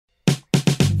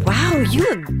Oh, you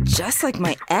look just like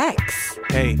my ex.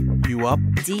 Hey, you up?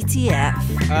 DTF.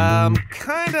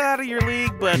 Kinda out of your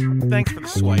league, but thanks for the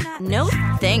swipe. No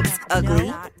thanks,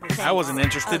 ugly. I wasn't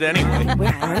interested anyway.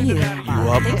 Where are you? You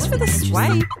up? Thanks for the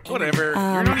swipe. Whatever.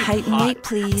 You're not even Height and hot. weight,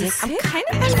 please. I'm kind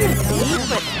of having a date,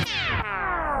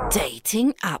 but...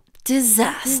 Dating up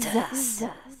disasters.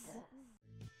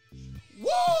 Woo!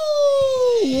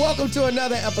 Welcome to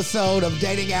another episode of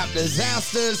Dating App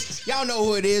Disasters. Y'all know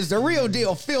who it is, the real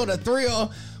deal, Feel the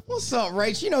Thrill. What's up,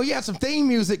 Rach? You know, you had some theme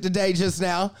music today just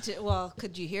now. Well,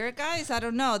 could you hear it, guys? I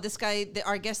don't know. This guy,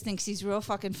 our guest, thinks he's real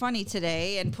fucking funny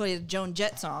today and played a Joan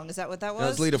Jett song. Is that what that was? That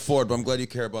was Lita Ford, but I'm glad you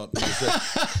care about music.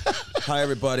 Hi,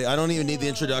 everybody. I don't even need the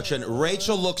introduction.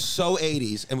 Rachel looks so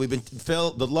 80s, and we've been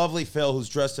Phil, the lovely Phil, who's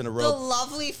dressed in a The robe.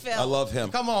 lovely Phil. I love him.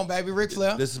 Come on, baby, Ric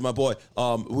Flair. This is my boy.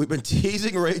 We've been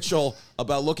teasing Rachel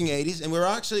about looking 80s, and we're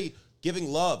actually giving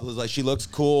love. It was like, she looks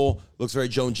cool, looks very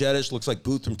Joan Jettish, looks like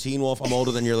Booth from Teen Wolf. I'm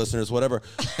older than your listeners, whatever.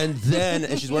 And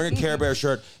she's wearing a Care Bear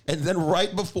shirt, and then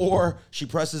right before she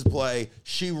presses play,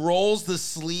 she rolls the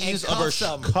sleeves of her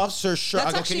cuffs her shirt. That's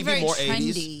I go, actually can you be very more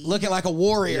trendy. 80s? Looking like a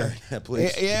warrior. Yeah,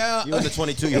 please. Yeah. You and the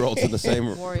 22-year-olds in the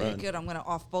same Warrior, run. good. I'm going to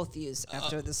off both of you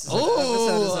after this Oh,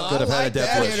 episode is over. Good, I've I had a like death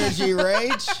that wish. energy,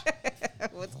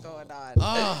 Rach. What's going on?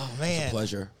 Oh, man.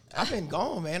 Pleasure. I've been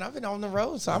gone, man. I've been on the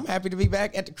road, so I'm happy to be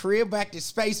back at the crib, back to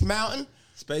Space Mountain.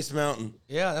 Space Mountain.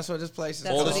 Yeah, that's what this place is.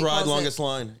 That's what Oldest he ride, calls longest it.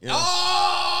 line. Yeah.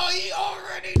 Oh, he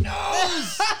already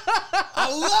knows. I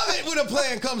love it when a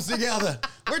plan comes together.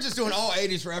 We're just doing all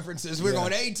 80s references. We're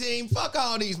going 18. Fuck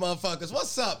all these motherfuckers.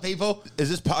 What's up, people? Is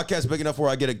this podcast big enough where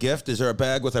I get a gift? Is there a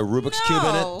bag with a Rubik's Cube in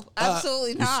it? No,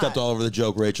 absolutely You not. stepped all over the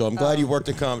joke, Rachel. I'm glad you worked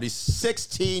in comedy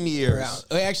 16 years.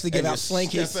 We actually give And out you're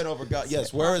slinkies. stepping over God.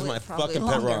 Yes, where is my Probably fucking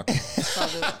pet longer.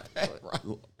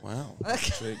 rock? Wow.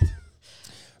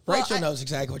 Rachel knows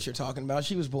exactly what you're talking about.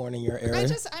 She was born in your area.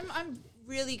 I'm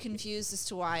really confused as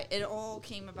to why it all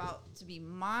came about to be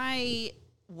my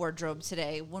wardrobe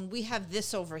today when we have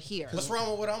this over here. What's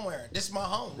wrong with what I'm wearing? This is my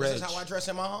home. This is Rach. how I dress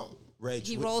in my home. Rach,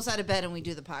 He rolls out of bed and we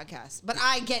do the podcast. But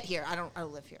I get here. I don't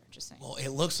live here, just saying. Well, it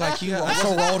looks like you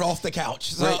also rolled off the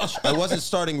couch. So. Rach, I wasn't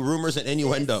starting rumors and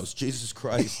innuendos. Jesus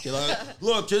Christ. You know,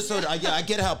 look, just so I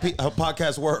get how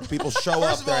podcasts work. People show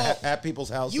First up of all, there at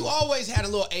people's houses. You always had a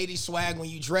little 80s swag when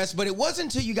you dressed, but it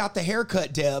wasn't until you got the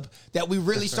haircut, Deb, that we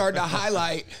really started to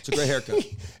highlight. It's a great haircut. You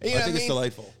I know what think it's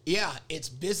delightful. Yeah, it's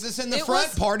business in the It front,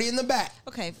 was- party in the back.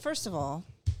 Okay, first of all,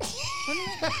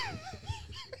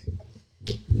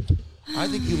 I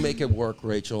think you make it work,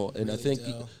 Rachel, and I think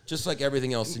just like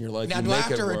everything else in your life, Now, you do I make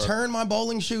have it to work. return my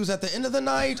bowling shoes at the end of the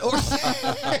night? Or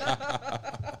oh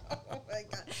my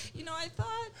God. You know, I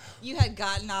thought you had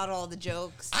gotten out all the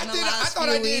jokes. I in the did. I last thought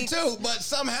few I did weeks. too, but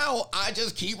somehow I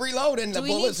just keep reloading. Do The we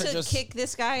need bullets to are just kick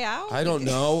this guy out? I don't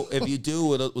know. If you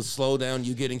do, it'll slow down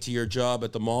you getting to your job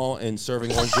at the mall and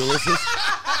serving orange Julius's.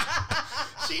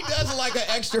 She does like an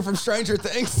extra from Stranger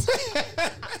Things.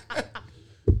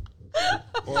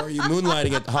 Or are you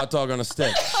moonlighting at Hot Dog on a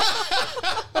Stick?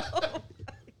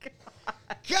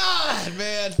 God,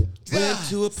 man. Went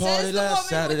to a party Says the last woman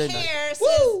Saturday with night. hair,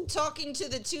 Woo! says talking to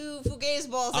the two fugazi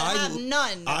balls that have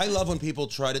none. I love when people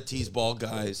try to tease bald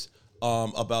guys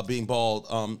about being bald.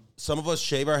 Some of us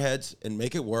shave our heads and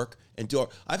make it work and do.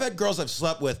 I've had girls I've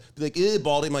slept with be like, "Eh,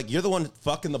 baldy." I'm like, "You're the one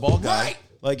fucking the bald guy." Right.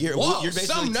 Like you're Whoa, basically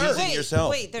some nerd. teasing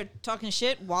yourself. Wait, they're talking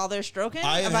shit while they're stroking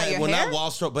I have about had, your well, hair? not wall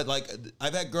stroke, but like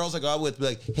I've had girls I go out with be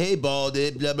like, "Hey,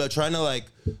 baldy," blah blah, trying to like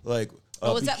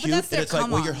Oh, is be that- but cute, that's their and it's like,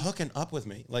 come well, you're on. hooking up with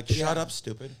me. Like, shut up,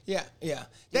 stupid. Yeah, yeah. You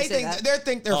They say think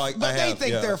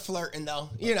that? they're flirting though.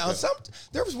 You know,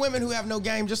 there's women who have no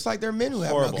game, just like there are men who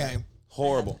have Horrible. no game.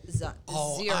 Horrible. Zero.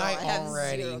 I have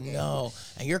already zero game. know.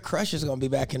 And your crush is gonna be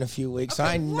back in a few weeks.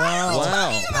 I know. Why are we Wow.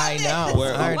 talking about I this? know.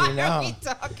 Where- I already Why are we know.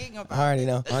 talking about I already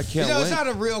know. I can't You know, it's wait. not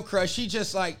a real crush. She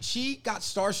just she got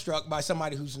starstruck by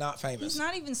somebody who's not famous. He's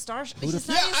not even star. He's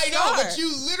Yeah, not even I know, star.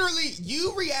 but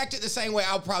you reacted the same way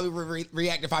I would probably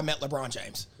react if I met LeBron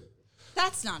James.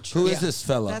 That's not true. Who is this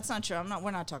fella? That's not true.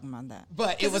 We're not talking about that.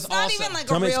 But it 'Cause was it's not awesome. even like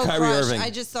Tell a me it's real Kyrie crush. Irving. I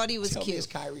just thought he was Tell me cute. it's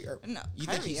Kyrie Irving. No, You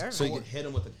think Kyrie he's Irving. So you can hit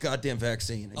him with the goddamn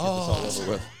vaccine and get this all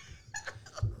over with.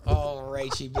 Oh,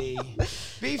 Rachie B.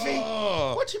 Beefy,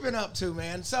 what you been up to,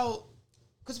 man? So,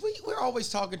 because we're always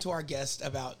talking to our guests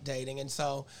about dating, and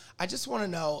so I just want to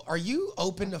know, are you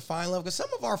open to find love? Because some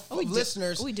of our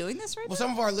listeners... Are we doing this right Well, now?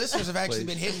 some of our listeners have actually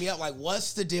been hitting me up like,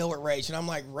 what's the deal with Rach? And I'm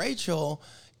like, Rachel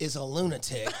is a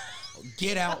lunatic.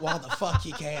 Get out while the fuck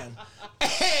you can.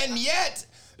 And yet...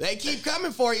 they keep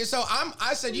coming for you. So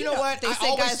I said, you know what? They I say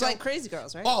always guys like crazy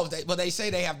girls, right? Oh, they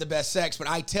say they have the best sex, but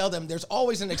I tell them there's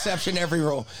always an exception to every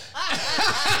rule.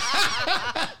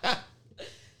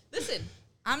 Listen,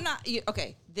 I'm not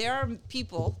okay. There are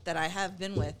people that I have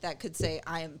been with that could say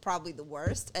I am probably the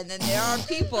worst, and then there are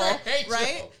people,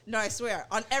 right? No, I swear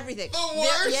on everything. The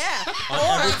worst? Yeah.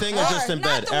 On everything or just in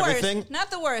bed? Not the Everything? Worst,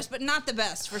 not the worst, but not the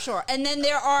best for sure. And then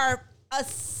there are a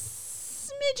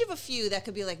smidge of a few that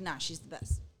could be like, nah, she's the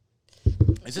best.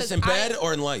 Is this in bed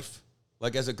or in life?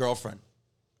 Like as a girlfriend?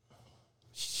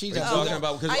 She's talking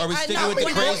about, because are we sticking with the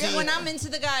when crazy? when I'm into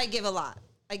the guy, I give a lot.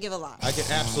 I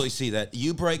can absolutely see that.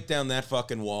 You break down that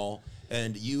fucking wall,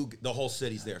 and the whole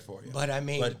city's there for you. But I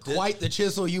mean, quite the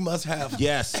chisel you must have.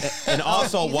 Yes, and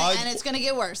also and it's gonna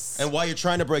get worse. And while you're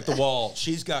trying to break the wall,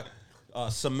 she's got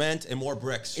cement and more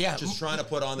bricks. Yeah, just trying to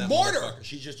put on that mortar.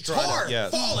 She's just trying tar to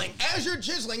falling as you're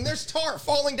chiseling. There's tar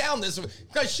falling down this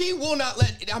because she will not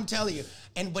let. I'm telling you.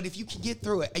 But if you can get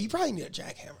through it, you probably need a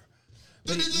jackhammer.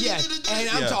 But and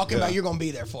I'm talking about you're gonna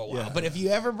be there for a while. Yeah. But if you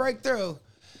ever break through,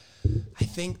 I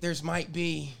think might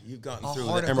be you've gotten a through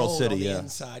heart the of Emerald gold City. on the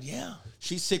inside. Yeah.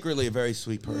 She's secretly a very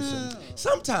sweet person.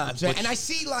 Sometimes, man. And I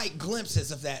see like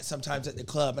glimpses of that sometimes at the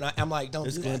club, and I'm like, don't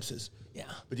There's do glimpses. That.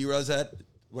 Yeah. But do you realize that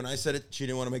when I said it, she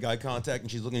didn't want to make eye contact, and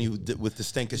she's looking at you with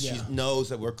disdain because she knows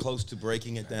that we're close to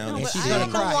breaking it down. No, And but she's I gonna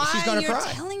don't know cry. why She's gonna you're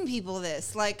cry. telling people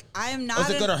this. Like, I am not. is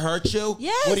it going to hurt you?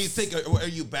 Yes. What do you think? Are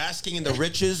you basking in the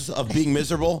riches of being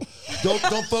miserable? don't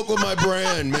fuck with my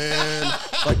brand, man.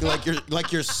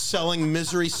 Like you're selling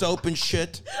misery soap and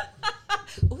shit.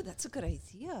 Oh, that's a good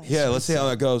idea. Yeah, let's see how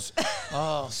that goes.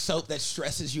 Oh, soap that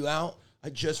stresses you out. I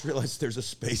just realized there's a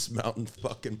Space Mountain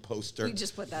fucking poster. We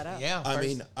just put that up. Yeah. I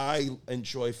mean, I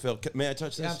enjoy Phil. May I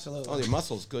touch this? Yeah, absolutely. Oh, your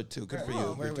muscle's good too. Good for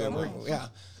you. You're doing well. Yeah.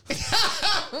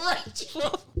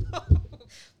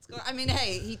 I mean,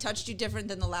 hey, he touched you different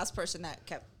than the last person that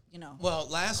kept, Well,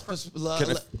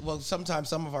 sometimes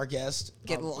some of our guests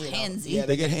get a little you know, handsy. Yeah,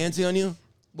 They get handsy on you?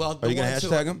 well, Are you going to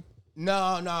hashtag them?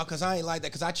 No, because I ain't like that.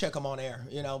 Because I check them on air,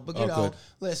 But good.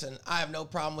 listen, I have no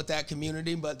problem with that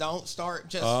community, but don't start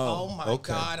just. Oh my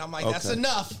okay. God, I'm like that's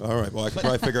enough. All right. Well, I could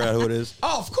probably figure out who it is.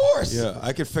 Oh, of course. Yeah,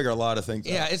 I could figure a lot of things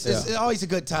Yeah, out. it's always a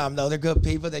good time though. They're good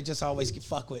people. They just always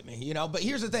fuck with me, But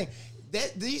here's the thing: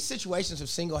 these situations have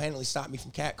single-handedly stopped me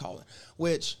from catcalling,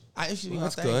 which I used to be my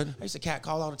that's thing. good. I used to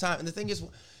catcall all the time, and the thing is,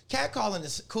 catcalling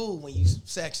is cool when you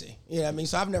sexy. You know what I mean?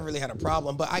 So I've never really had a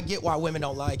problem, but I get why women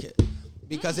don't like it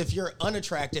because if you're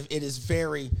unattractive, it is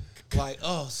very like,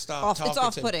 oh, stop talking. It's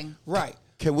off-putting. Right.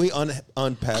 Can we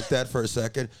unpack that for a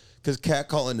second? Because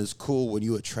catcalling is cool when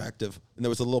you're attractive. And there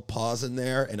was a little pause in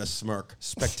there and a smirk.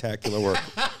 Spectacular work.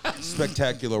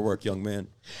 Spectacular work, young man.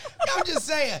 I'm just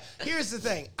saying. Here's the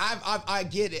thing. I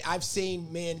get it. I've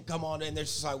seen men come on and they're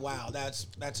just like, wow, that's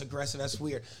aggressive. That's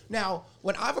weird. Now,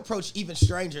 when I've approached even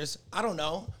strangers, I don't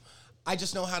know. I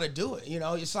just know how to do it.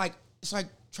 It's like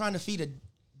trying to feed a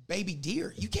baby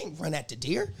deer. You can't run at the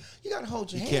deer. You got to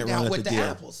hold your hand out with the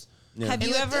apples. Yeah. Have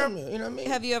you ever? You know what I mean?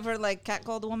 Have you ever like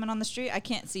catcalled a woman on the street? I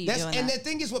can't see you doing And that. the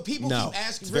thing is, what people No, keep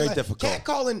asking, it's very difficult.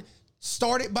 Catcalling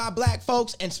started by black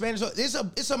folks and Spanish.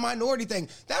 It's a minority thing.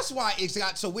 That's why it's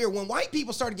got so weird. When white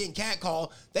people started getting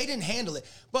catcalled, they didn't handle it.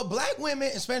 But black women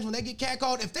and Spanish, when they get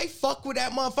catcalled, if they fuck with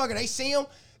that motherfucker, they see him,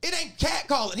 it ain't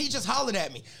catcalling. He just hollered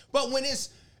at me. But when it's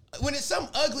some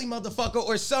ugly motherfucker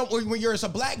or when you're a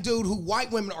black dude who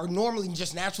white women are normally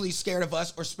just naturally scared of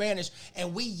us or Spanish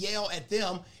and we yell at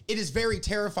them, it is very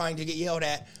terrifying to get yelled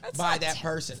at by that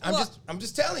person. I'm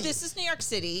just telling you. This is New York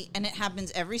City, and it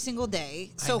happens every single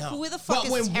day. So I know. who the fuck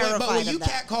is when terrified you of that?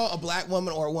 catcall a black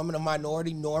woman or a woman of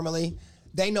minority, normally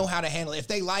they know how to handle it. If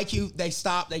they like you, they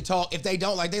stop, they talk. If they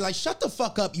don't like, they like, shut the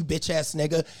fuck up, you bitch ass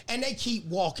nigga, and they keep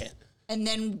walking. And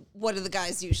then what do the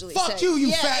guys usually Fuck say?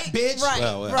 you fat bitch. Right,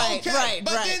 Well, well. right, Okay, right.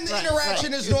 but then the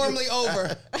interaction is normally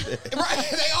over. Right?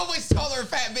 They always call her a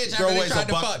fat bitch after Girl they weighs tried a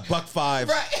to fuck. buck five.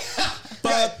 Right.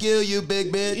 Fuck you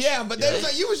big bitch. Yeah, but they was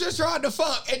like, you was just trying to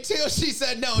fuck until she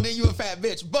said no, then you a fat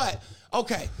bitch. But,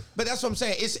 okay. But that's what I'm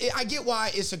saying. I get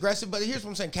why it's aggressive, but here's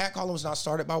what I'm saying. Catcalling was not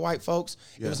started by white folks.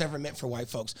 It was never meant for white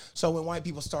folks. So when white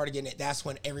people started getting it, that's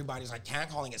when everybody's like,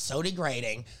 catcalling is so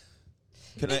degrading.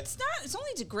 It's not. It's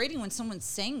only degrading when someone's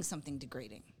saying something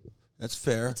degrading. That's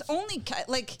fair. It's only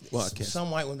like. Well, I can't.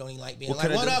 Some white women don't even like being What like,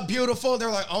 can I what do? up, beautiful?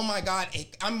 They're like, oh my God,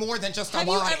 I'm more than just a Have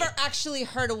you body. ever actually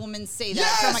heard a woman say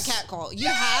that from a catcall? You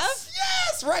have?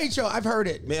 Yes, Rachel, I've heard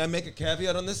it. May I make a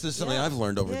caveat on this? This is something I've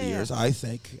learned over the years. I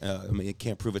think. I mean, you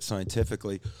can't prove it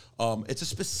scientifically. It's a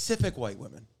specific white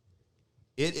women.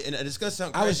 And it's gonna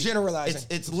sound crazy. I was generalizing.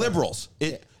 It's liberals.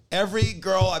 Every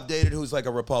girl I've dated who's like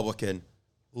a Republican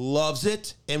loves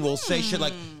it and will say shit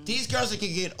like, these girls that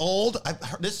can get old.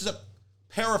 This is a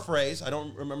paraphrase. I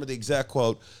don't remember the exact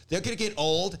quote. They're gonna get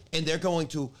old and they're going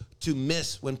to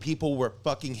miss when people were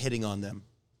fucking hitting on them.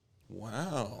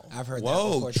 Wow. I've heard that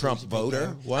Whoa, before, Trump too.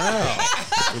 voter. Wow.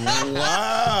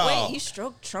 Wow. Wait, you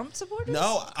stroked Trump supporters?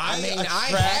 No, I mean, I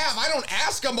attract- have. I don't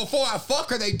ask them before I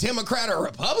fuck. Are they Democrat or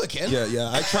Republican? Yeah.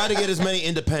 I try to get as many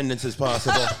independents as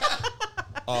possible.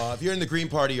 If you're in the Green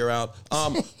Party, you're out.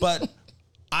 But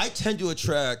I tend to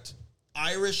attract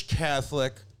Irish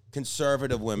Catholic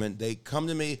conservative women. They come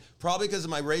to me probably because of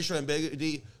my racial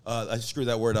ambiguity. I screwed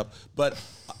that word up. But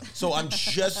so I'm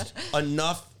just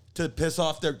enough to piss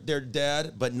off their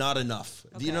dad, but not enough.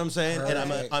 Do you know what I'm saying? Right.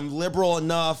 And I'm liberal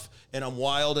enough, and I'm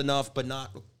wild enough, but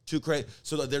not too crazy.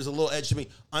 So that there's a little edge to me.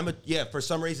 For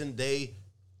some reason, they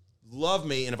love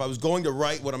me, and if I was going to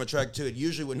write what I'm attracted to, it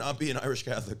usually would not be an Irish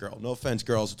Catholic girl. No offense,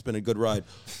 girls, it's been a good ride,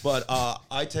 but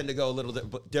I tend to go a little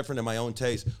different in my own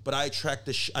taste. But I attract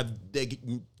they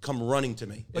come running to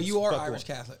me. But It's you are fucking Irish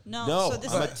wild. Catholic. No,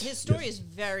 so I'm his story is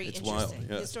very It's interesting. wild,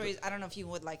 yeah. His story is, I don't know if you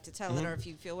would like to tell it or if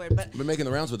you feel weird, but I've been making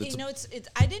the rounds with it. you know, it's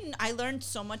I learned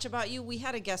so much about you. We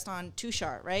had a guest on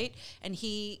Tushar, right? And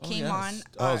he came yes. on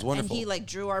Oh, it was and wonderful. he like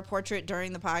drew our portrait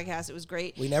during the podcast. It was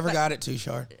great. We never But- got it too,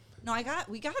 Shar. No,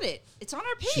 we got it. It's on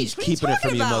our page. She's What are you keeping it from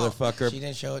talking you, about? motherfucker. She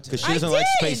didn't show it to Because me. she doesn't I like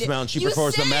did. Space Mountain. She You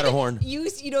prefers the said- Matterhorn. You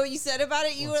know what you said about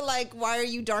it? You were like, "Why are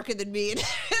you darker than me?"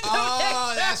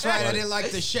 Oh, that's right. I didn't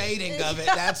like the shading of it.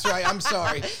 That's right. I'm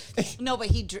sorry. No, but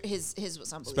his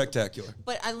was unbelievable. Spectacular.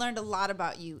 But I learned a lot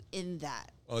about you in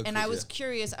that. Oh, And I was yeah.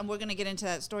 curious, and we're going to get into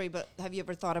that story, but have you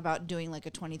ever thought about doing like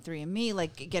a 23andMe,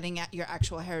 like getting at your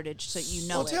actual heritage so you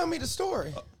know Well, it? tell me the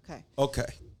story. Okay. Okay.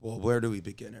 Well, where do we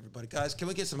begin, everybody? Guys, can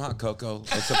we get some hot cocoa?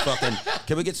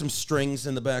 Can we get some strings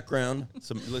in the background?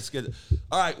 Let's get.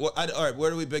 All right. All right. Where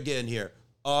do we begin here?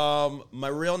 My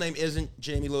real name isn't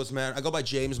Jamie Lewis Manor. I go by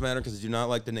James Manor because I do not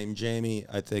like the name Jamie.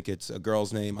 I think it's a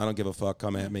girl's name. I don't give a fuck.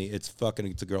 Come at me. It's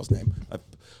a girl's name.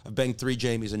 I've banged 3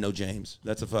 Jamies and no James.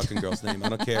 That's a fucking girl's name. I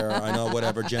don't care. I know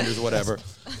whatever. Gender's whatever.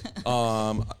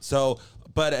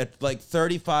 But at like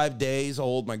 35 days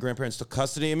old, my grandparents took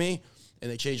custody of me,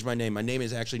 and they changed my name. My name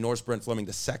is actually Norris Brent Fleming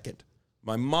II.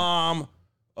 My mom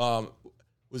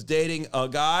was dating a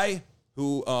guy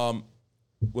who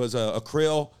was a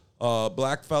Creole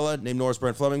black fella named Norris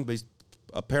Brent Fleming, but he's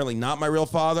apparently not my real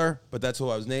father, but that's who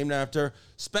I was named after.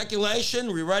 Speculation,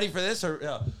 are we ready for this?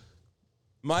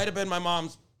 Might have been my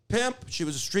mom's pimp. She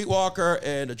was a streetwalker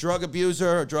and a drug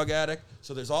abuser, a drug addict.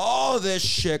 So there's all of this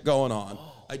shit going on.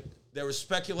 There was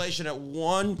speculation at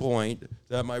one point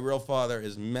that my real father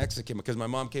is Mexican because my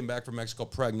mom came back from Mexico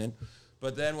pregnant.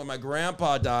 But then when my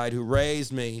grandpa died, who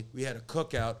raised me, we had a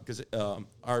cookout because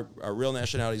our real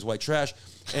nationality is white trash.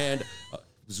 And it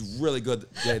was a really good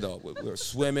day, though. We were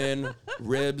swimming,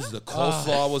 ribs, the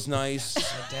coleslaw was nice.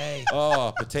 Day.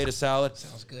 Oh, potato salad.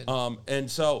 Sounds good. And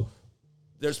so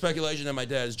there's speculation that my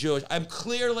dad is Jewish.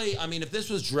 If this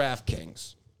was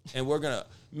DraftKings, and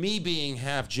me being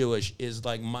half Jewish is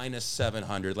like minus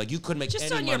 700. Like you couldn't make Just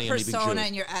any on your money on me being persona Jewish.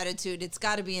 and your attitude, it's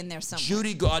got to be in there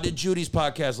somewhere. I did Judy's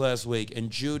podcast last week, and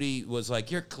Judy was like,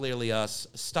 "You're clearly us.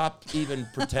 Stop even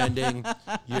pretending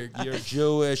you're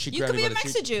Jewish." She You grabbed could me be by a the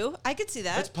cheek. Mexijew. I could see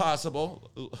that. It's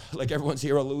possible. Like everyone's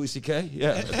hero, Louis C.K.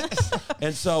 Yeah.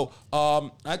 And so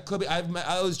I could be. I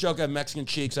always joke I have Mexican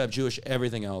cheeks. I have Jewish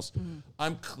everything else. Mm-hmm.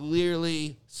 I'm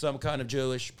clearly some kind of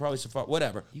Jewish, probably Sephardic,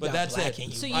 whatever. But got that's black it. in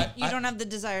you. So you I- don't have the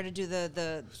desire to do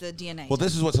the DNA. Well,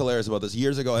 this is what's hilarious about this.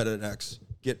 Years ago, I had an ex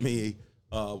get me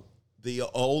the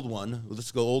old one.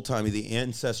 Let's go old timey. The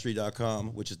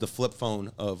Ancestry.com, which is the flip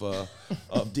phone of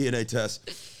DNA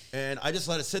tests. And I just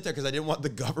let it sit there because I didn't want the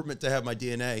government to have my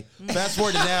DNA. Fast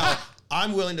forward to now,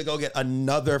 I'm willing to go get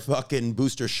another fucking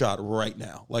booster shot right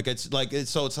now. It's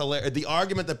hilarious. The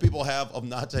argument that people have of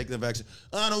not taking the vaccine,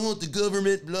 I don't want the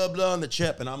government, blah, blah, on the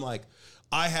chip. And I'm like,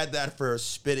 I had that for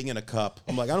spitting in a cup.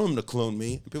 I'm like, I don't want them to clone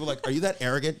me. And people are like, are you that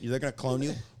arrogant? They're going to clone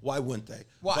you? Why wouldn't they?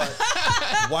 Why?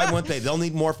 Why wouldn't they? They'll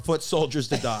need more foot soldiers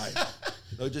to die.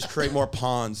 They'll just create more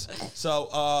pawns. So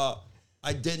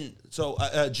I didn't. So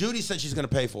Judy said she's going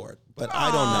to pay for it, but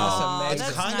I don't know. That's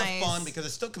It's amazing. kind nice. of fun because it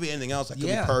still could be anything else. It could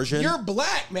Yeah. be Persian. You're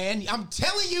black, man. I'm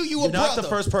telling you, you a You're not brother. the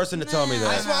first person to tell me that.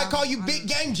 That's why I call you Big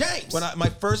Game James. When my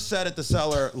first set at the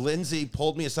cellar, Lindsay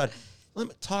pulled me aside. Let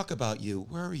me talk about you.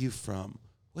 Where are you from?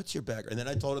 What's your background? And then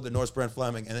I told her the Norris Brent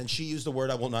Fleming, and then she used a word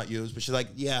I will not use, but she's like,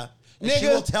 yeah. And she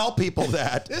Nigga. will tell people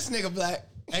that. this nigga black.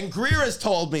 And Greer has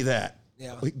told me that.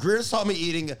 Yeah. Greer saw me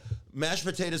eating mashed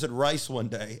potatoes and rice one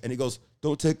day, and he goes,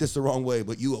 don't take this the wrong way,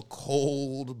 but you are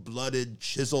cold-blooded,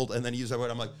 chiseled, and then he used that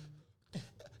word. I'm like,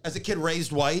 as a kid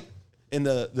raised white, in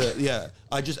a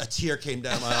tear came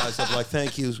down my eyes. I'm like,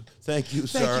 thank you, sir. Thank you,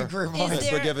 Greer. Thanks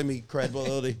for there- giving me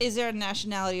credibility. Is there a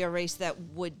nationality or race that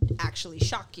would actually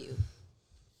shock you?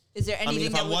 Is there anything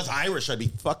if I was Irish, I'd be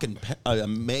fucking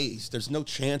amazed. There's no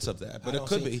chance of that, but it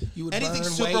could be. You would Anything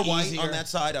burn super way white easier. on that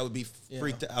side, I would be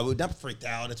freaked out. I would not freaked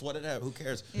out. It's what it is. Who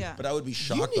cares? Yeah. But I would be You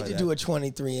shocked need by to that. do a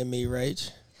 23andMe,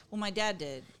 Rach. Well, my dad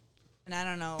did, and I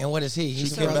don't know. And what is he? She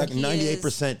He's came back He is-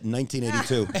 98% in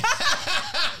 1982.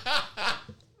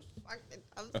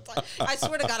 I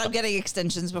swear to God, I'm getting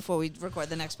extensions before we record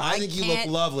the next one. I think you look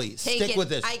can't lovely. take Stick it. with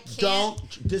this. I can't.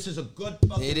 Don't. This is a good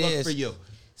fucking It look is. for you.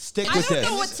 Stick I with don't this.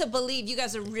 know what to believe. You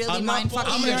guys are really I'm not- mind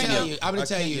fucking I'm me gonna right tell now. you. I'm I gonna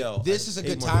tell can't you. yell. This is a Eight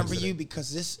good more time days for today. you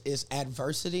because this is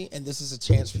adversity, and this is a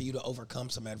chance for you to overcome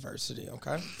some adversity.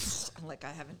 Okay. Like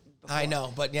I haven't. Before. I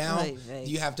know, but now Right, right.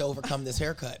 you have to overcome this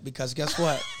haircut because guess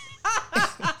what?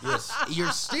 Yes.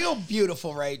 You're still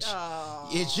beautiful, Rach.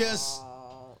 It's just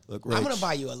Look, I'm gonna Rach.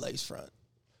 buy you a lace front.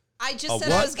 I just A said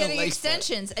what? I was getting A lace front.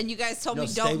 extensions, and you guys told No, me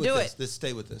stay don't with do this. it. This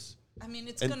stay with this. I mean,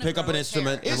 it's And gonna pick up grow an its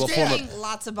instrument hair. and It's we'll form Getting a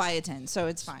lots of biotin, so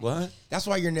it's fine. what? That's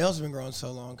why your nails have been growing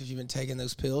so long because you've been taking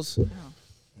those pills.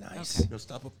 Nice. Okay. Yo,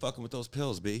 stop fucking with those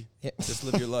pills, B. Yeah. Just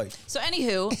live your life. So,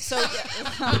 anywho,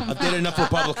 I've dated enough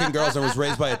Republican girls and was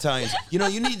raised by Italians. You know,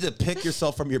 you need to pick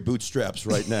yourself from your bootstraps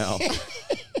right now.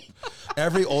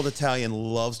 Every old Italian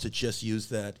loves to just use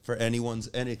that for anyone's.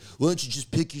 Why don't you just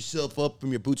pick yourself up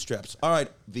from your bootstraps? All right,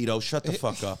 Vito, shut the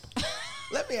fuck up.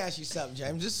 Let me ask you something,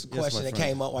 James. This is a Yes, question my that friend.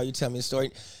 came up while you tell me the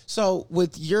story. So,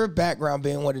 with your background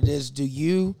being what it is,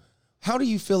 how do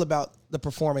you feel about the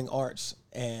performing arts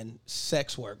and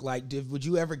sex work? Like, would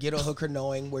you ever get a hooker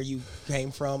knowing where you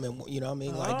came from, and you know what I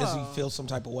mean? Like, does he feel some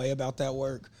type of way about that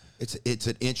work? It's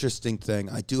an interesting thing.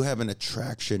 I do have an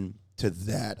attraction to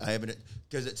that. I have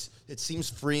because it seems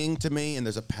freeing to me, and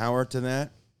there's a power to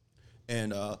that.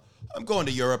 And I'm going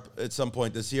to Europe at some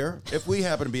point this year. If we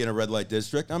happen to be in a red light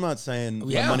district, I'm not saying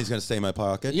my money's going to stay in my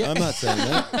pocket. Yeah. I'm not saying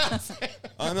that.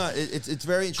 I'm not. It's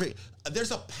very intriguing.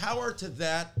 There's a power to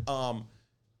that.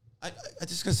 I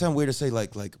just gonna sound weird to say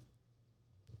like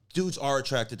dudes are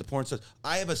attracted to porn stars.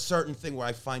 I have a certain thing where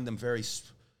I find them very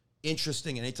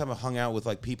interesting, and anytime I've hung out with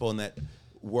like people in that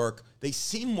work, they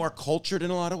seem more cultured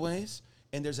in a lot of ways.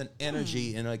 And there's an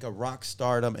energy and like a rock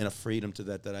stardom and a freedom to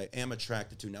that I am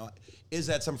attracted to. Now, is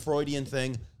that some Freudian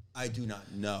thing? I do not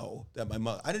know. That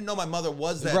I didn't know my mother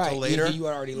was that till later. You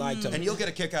already liked him. And you'll get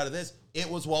a kick out of this. It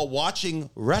was while watching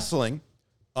wrestling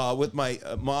with my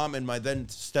mom and my then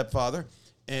stepfather.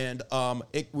 And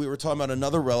we were talking about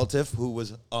another relative who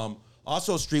was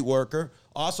also a street worker,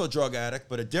 also a drug addict,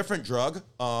 but a different drug,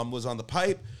 was on the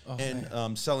pipe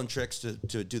and selling tricks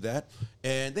to do that.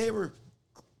 And they were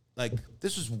like,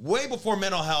 this was way before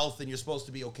mental health, and you're supposed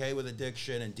to be okay with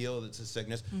addiction and deal with it's a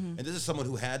sickness. And this is someone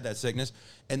who had that sickness,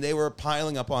 and they were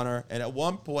piling up on her. And at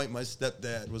one point, my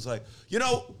stepdad was like, you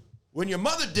know, when your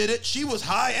mother did it, she was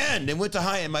high end and went to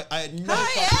high end. I had no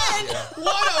High fucking-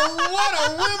 What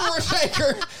a whimper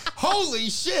shaker! Holy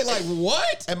shit! Like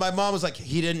what? And my mom was like,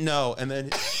 he didn't know. And then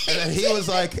he was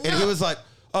like,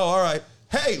 oh, all right.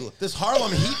 Hey, this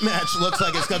Harlem Heat match looks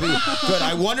like it's gonna be good.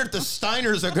 I wonder if the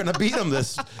Steiners are gonna beat them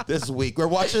this week. We're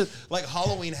watching like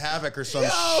Halloween Havoc or some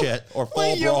shit or Fall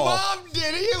When your Brawl. mom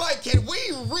did it, you're like, can we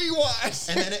rewatch?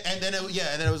 And then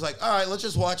it was like, all right, let's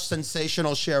just watch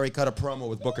Sensational Sherry cut a promo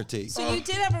with Booker T. so you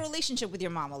did have a relationship with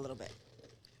your mom a little bit.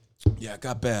 Yeah, it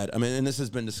got bad. I mean, and this has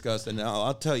been discussed, and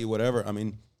I'll tell you whatever. I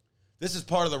mean, this is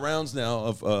part of the rounds now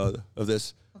of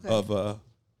this of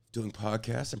doing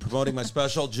podcasts and promoting my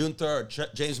special June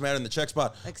 3rd, James Madden, the Check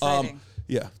Spot. Exciting.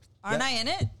 Yeah. Aren't I in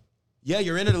it? Yeah,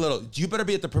 you're in it a little. You better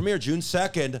be at the premiere June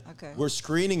 2nd. Okay. We're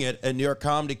screening it at New York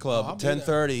Comedy Club, I'll be there.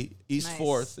 10:30 East Nice.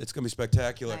 4th. It's going to be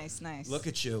spectacular. Nice. Look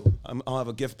at you. I'll have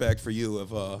a gift bag for you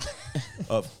of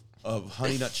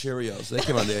Honey Nut Cheerios. They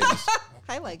came on the 80s.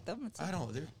 I like them. It's I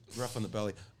don't. They're rough on the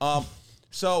belly.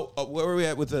 So where were we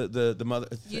at with the mother?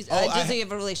 just you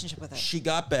have a relationship with her. She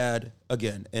got bad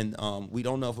again, and we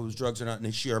don't know if it was drugs or not.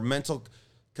 And her mental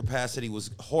capacity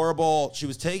was horrible. She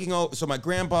was taking over. So my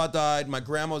grandpa died. My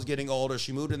grandma was getting older.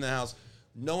 She moved in the house.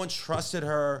 No one trusted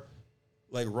her,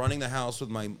 like running the house with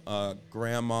my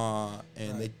grandma,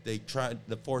 and they tried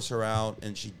to force her out,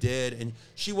 and she did, and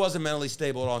she wasn't mentally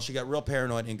stable at all. She got real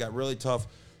paranoid and got really tough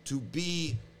to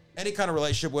be any kind of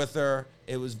relationship with her.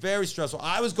 It was very stressful.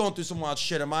 I was going through some wild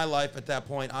shit in my life at that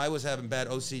point. I was having bad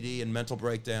OCD and mental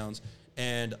breakdowns,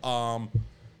 and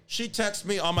she texted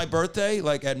me on my birthday,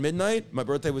 like at midnight. My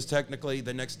birthday was technically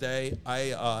the next day.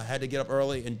 I had to get up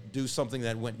early and do something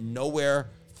that went nowhere,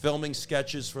 filming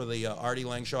sketches for the Artie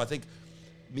Lang show. I think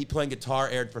me playing guitar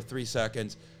aired for 3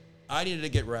 seconds. I needed to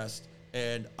get rest,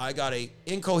 and I got a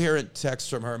incoherent text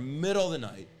from her middle of the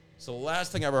night. It's the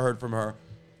last thing I ever heard from her.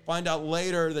 Find out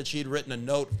later that she had written a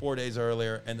note 4 days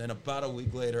earlier, and then about a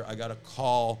week later, I got a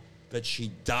call that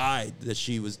she died, that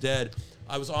she was dead.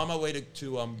 I was on my way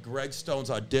to Greg Stone's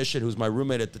audition, who's my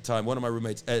roommate at the time, one of my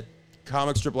roommates at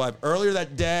Comic Strip Live. Earlier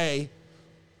that day,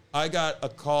 I got a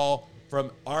call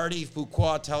from Artie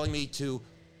Fuqua telling me to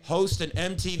host an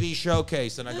MTV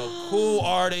showcase. And I go, cool,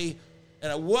 Artie.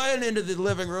 And I went into the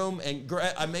living room, and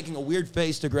I'm making a weird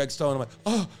face to Greg Stone. I'm like,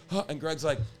 oh. And Greg's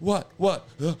like, what?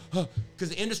 Because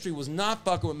the industry was not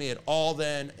fucking with me at all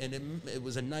then, and it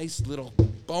was a nice little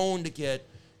bone to get.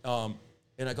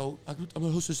 And I go, I'm going to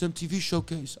host this MTV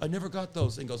showcase. I never got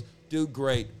those. And he goes, dude,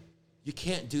 great. You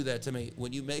can't do that to me.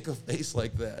 When you make a face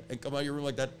like that and come out of your room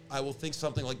like that, I will think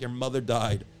something like your mother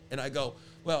died. And I go,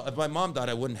 well, if my mom died,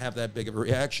 I wouldn't have that big of a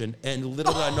reaction. And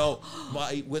little did I know,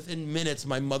 within minutes,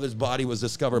 my mother's body was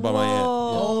discovered by my aunt.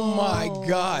 Oh, my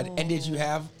God. And did you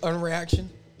have a reaction?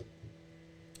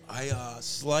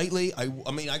 Slightly. I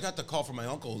mean, I got the call from my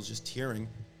uncle, who was just tearing.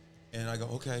 And I go,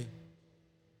 okay.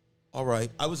 All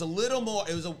right. I was a little more,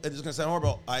 it's going to sound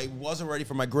horrible. I wasn't ready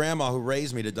for my grandma who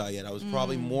raised me to die yet. I was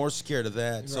probably more scared of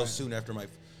that so soon after my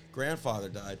grandfather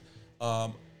died. I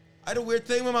had a weird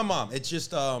thing with my mom. It's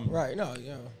just, Right, no,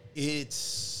 yeah.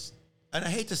 It's, and I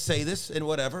hate to say this and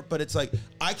whatever, but it's like,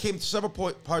 I came to several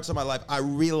parts of my life, I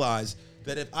realized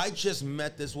that if I just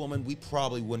met this woman, we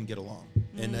probably wouldn't get along.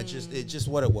 And it's just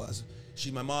what it was.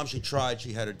 My mom, she tried,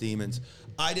 she had her demons.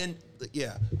 I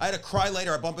had to cry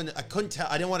later. I couldn't tell.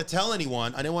 I didn't want to tell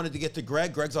anyone. I didn't want it to get to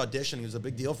Greg's audition. He was a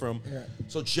big deal for him. Yeah.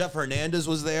 So Jeff Hernandez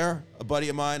was there, a buddy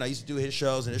of mine. I used to do his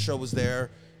shows, and his show was there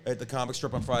at the Comic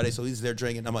Strip on Friday. So he's there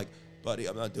drinking. I'm like, buddy,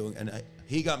 I'm not doing it. And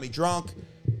he got me drunk,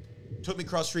 took me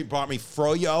across the street, bought me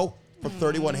Froyo for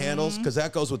 31 handles, because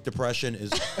that goes with depression,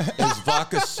 is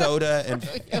vodka soda and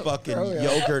fucking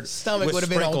yogurt. Stomach would have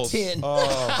been on 10.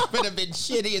 Oh. Would have been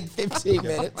shitty in 15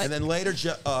 minutes. And then later,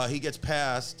 he gets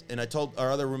passed, and I told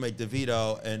our other roommate,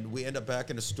 DeVito, and we end up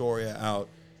back in Astoria out,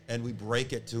 and we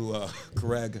break it to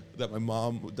Greg that my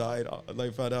mom died. And I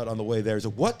found out on the way there. He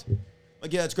said, what?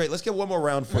 Like, yeah, it's great. Let's get one more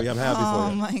round for you. I'm happy for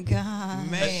you. Oh, my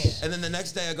God. Man. And then the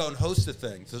next day, I go and host the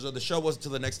thing. So the show wasn't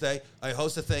until the next day. I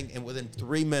host the thing, and within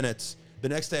 3 minutes, the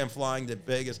next day I'm flying to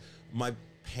Vegas, my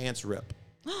pants rip.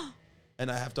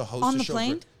 And I have to host On a the show.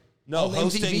 plane? No,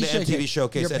 hosting the MTV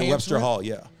showcase Your at pants Webster rip? Hall,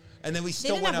 yeah. And then we They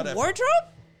still didn't went have out a wardrobe?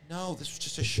 No, this was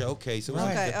just a showcase. It was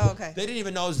Okay, okay. They didn't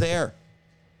even know I was there.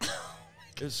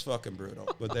 It was fucking brutal,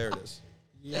 but there it is.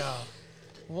 Yeah.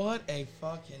 What a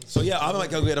fucking... So, yeah, I'm like,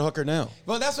 go get a hooker now.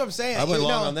 Well, that's what I'm saying. I went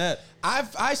long on that.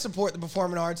 I support the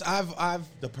performing arts.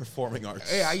 The performing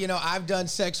arts. Yeah, I've done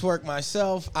sex work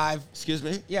myself. Excuse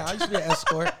me? Yeah, I used to be an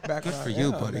escort back Good when for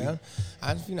you, buddy. Man.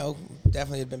 I've,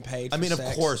 definitely have been paid for I mean, sex.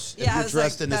 of course, if Yeah, I you're was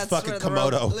dressed like, in this that's fucking where the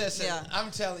road- Komodo. Listen, Yeah.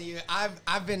 I'm telling you,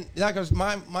 I've been, like,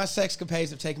 my sex capades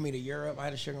have taken me to Europe. I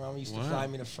had a sugar mama who used to fly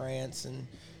me to France and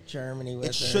Germany with It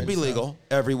her should be and stuff. legal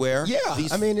everywhere. Yeah,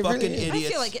 These I mean, it fucking really is. idiots. I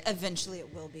feel like eventually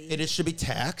it will be. It should be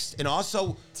taxed, and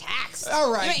also. Taxed.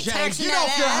 All right, You ain't James, taxing get that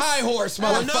off your ass. high horse,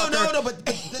 Well, motherfucker. no, but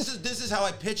this is how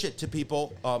I pitch it to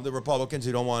people, the Republicans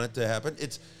who don't want it to happen.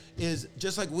 Is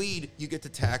just like weed, you get to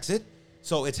tax it,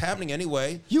 so it's happening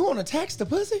anyway. You want to tax the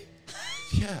pussy?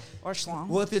 Yeah. Or schlong.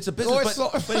 Well, if it's a Or business, slow-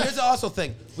 but here's the also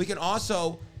thing: we can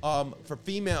also, for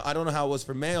female, I don't know how it was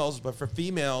for males, but for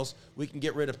females, we can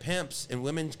get rid of pimps, and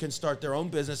women can start their own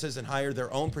businesses and hire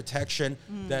their own protection.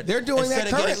 That They're doing instead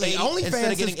that of getting currently. 80 OnlyFans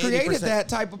instead of getting has created 80%, that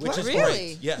type of which is platform. Really?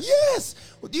 great. Yes. Yes.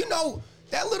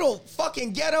 That little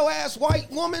fucking ghetto ass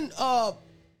white woman,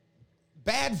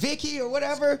 Bad Vicky or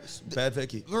whatever. Bad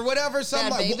Vicky. Or whatever,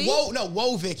 something Bad like Baby?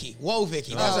 Whoa Vicky.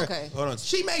 That's her. Okay. Hold on.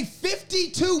 She made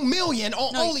 $52 million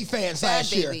on OnlyFans Bad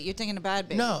last Baby. year. You're thinking of Bad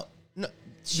Baby. No.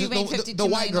 She the, made the- 52 the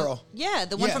white million. girl. Yeah,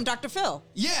 the one Yeah. from Dr. Phil.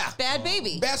 Yeah. Bad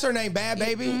Baby. That's her name, Bad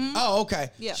Baby? Oh,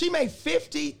 okay. Yeah. She made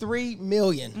 $53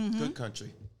 million. Good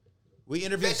country. We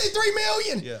interviewed. 53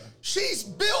 million. Yeah. She's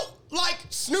built like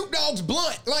Snoop Dogg's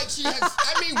blunt. Like she has.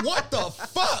 I mean, what the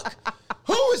fuck?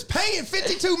 Who is paying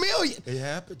 52 million? It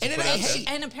happens. And it But ain't that's- hate.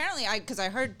 And apparently, because I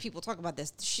heard people talk about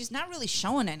this, she's not really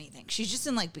showing anything. She's just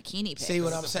in like bikini pics. See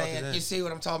what I'm fuck is saying? that? You see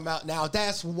what I'm talking about now?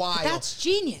 That's wild. That's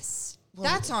genius.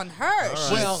 That's on her.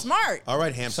 She's Well- smart. All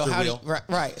right, hamster so how do wheel. you,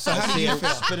 right? So how do See you it feel?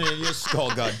 spinning in your skull,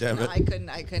 goddammit. I couldn't.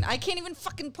 I can't even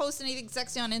fucking post anything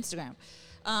sexy on Instagram.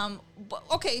 But,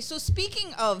 okay, so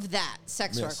speaking of that,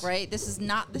 sex Yes. work, right? This is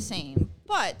not the same.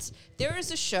 But there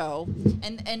is a show,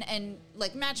 and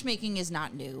like matchmaking is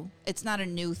not new. It's not a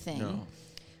new thing. No.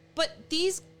 But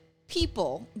these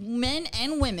people, men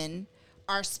and women,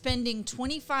 are spending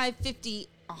 $25,000, $50,000,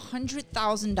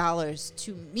 $100,000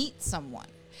 to meet someone.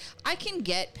 I can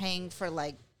get paying for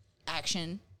like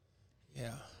action,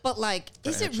 Yeah. But like,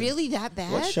 is it really that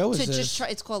bad? What show is to this? just try?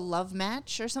 It's called Love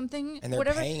Match or something. And they're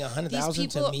whatever. paying $100,000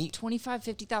 These to people, meet?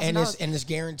 $25,000, And $50,000. it's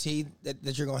guaranteed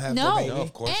that you're gonna have No, the baby. No,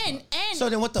 of course and not. and So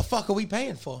then, what the fuck are we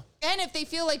paying for? and if they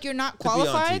feel like you're not be on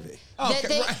qualified, TV.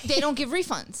 Okay, right. they don't give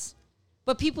refunds.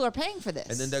 But people are paying for this.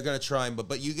 And then they're going to try and,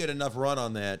 but you get enough run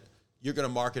on that, you're going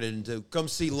to market it into come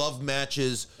see Love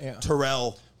Matches, Yeah.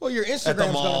 Terrell. Well, your At the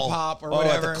Instagram's mall, gonna pop or at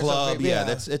whatever. the and club, something.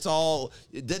 yeah, it's all.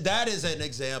 That is an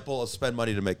example of spend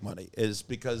money to make money. Is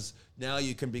because now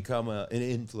you can become an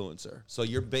influencer. So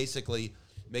you're basically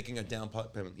making a down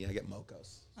payment. Yeah, I get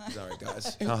Mocos. Sorry,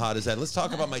 guys. How hot is that? Let's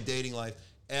talk about my dating life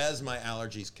as my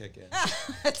allergies kick in.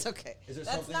 That's okay. Is there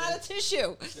That's something not that- a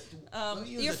tissue. Let me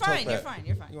use You're a fine. tote You're bag. fine.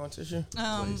 You're fine. You want tissue?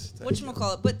 Please, thank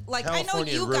Whatchamacallit? But like,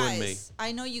 California ruined me.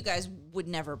 I know you guys would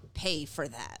never pay for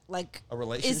that. Like A is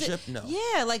relationship? it, No.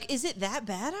 Yeah, like is it that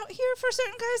bad out here for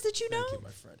certain guys that you know? Thank you,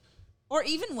 my friend. Or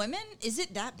even women? Is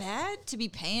it that bad to be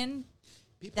paying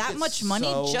People that get much money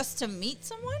so- just to meet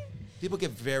someone? People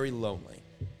get very lonely.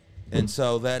 And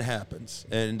so that happens.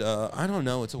 And I don't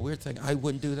know. It's a weird thing. I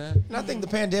wouldn't do that. And I think the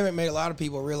pandemic made a lot of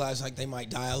people realize like they might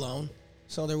die alone,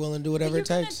 so they're willing to do whatever But it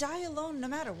you're takes. gonna die alone no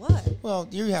matter what. Well,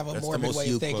 you have a That's the morbid most way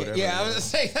you of thinking. quote ever, Yeah, I was yeah. gonna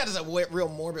say that is a real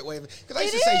morbid way of because I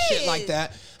used It to say shit like is.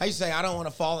 that. I used to say I don't want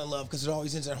to fall in love because it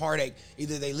always ends in heartache.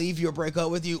 Either they leave you or break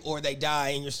up with you, or they die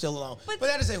and you're still alone. But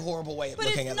that is a horrible way of But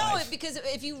looking it's, at no, life. because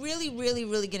if you really, really,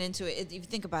 really get into it, if you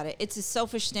think about it, it's a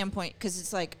selfish standpoint because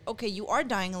it's like, okay, you are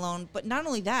dying alone, but not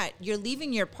only that, you're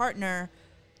leaving your partner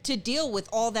to deal with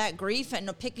all that grief and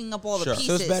picking up all the Sure. pieces.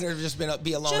 So it's better to just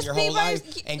be alone Just your be whole by-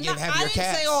 life and No, get heavier I didn't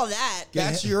cats. say all that.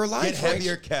 That's your life. Get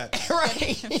heavier Rach. cat. Right.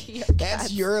 Heavier That's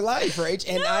cats. your life, Rach.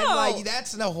 And I'm No. like,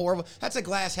 that's no horrible. That's a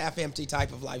glass half empty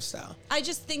type of lifestyle. I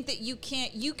just think that you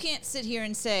can't sit here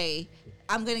and say,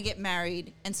 I'm going to get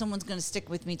married and someone's going to stick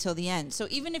with me till the end. So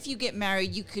even if you get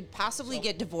married, you could possibly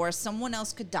get divorced. Someone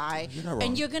else could die. You're not wrong.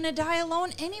 And you're going to die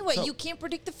alone anyway. So- You can't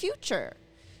predict the future.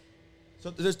 So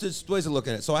there's ways of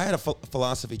looking at it. So I had a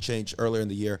philosophy change earlier in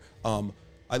the year.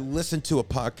 I listened to a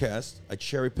podcast. I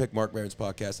cherry picked Mark Maron's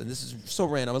podcast, and this is so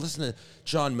random. I listened to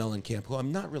John Mellencamp, who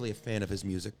I'm not really a fan of his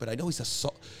music, but I know he's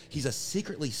a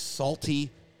secretly salty,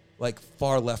 like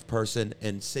far left person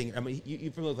and singer. I mean,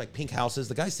 you familiar with like Pink Houses?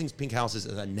 The guy sings Pink Houses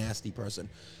as a nasty person.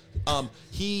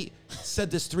 He said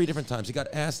this 3 different times. He got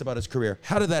asked about his career.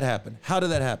 How did that happen? How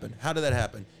did that happen? How did that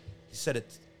happen? He said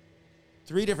it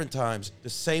 3 different times the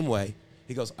same way.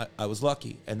 He goes, I was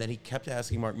lucky. And then he kept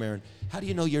asking Mark Maron, how do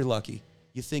you know you're lucky?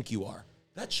 You think you are.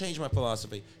 That changed my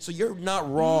philosophy. So you're not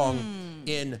wrong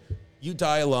in you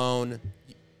die alone.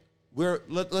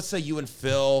 Let's say you and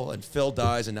Phil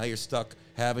dies, and now you're stuck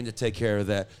having to take care of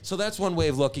that. So that's one way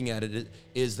of looking at it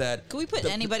is that. Can we put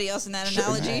anybody else in that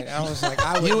analogy? Right. I was like,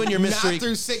 I would You and your mystery- not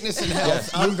through sickness and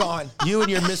health. I'm gone. You and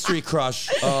your mystery crush,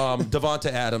 Devonta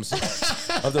Adams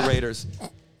of the Raiders.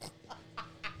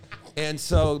 And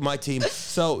so my team.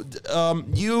 So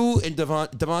you and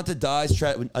Devonta dies.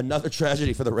 Another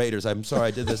tragedy for the Raiders. I'm sorry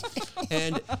I did this.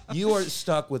 And you are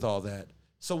stuck with all that.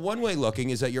 So one way looking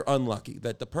is that you're unlucky.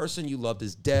 That the person you loved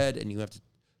is dead, and you have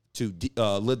to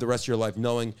live the rest of your life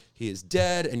knowing he is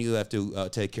dead, and you have to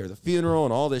take care of the funeral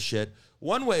and all this shit.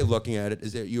 One way of looking at it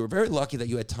is that you were very lucky that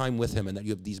you had time with him and that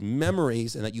you have these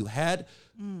memories and that you had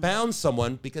found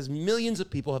someone, because millions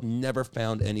of people have never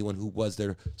found anyone who was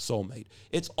their soulmate.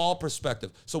 It's all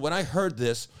perspective. So when I heard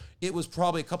this, it was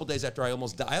probably a couple days after I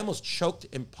almost died. I almost choked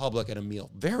in public at a meal.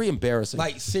 Very embarrassing.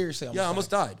 Like, seriously. Yeah, I almost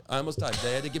died.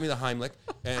 They had to give me the Heimlich,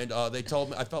 and they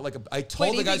told me I felt like I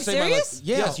told Wait, the guy are to you save my life. serious?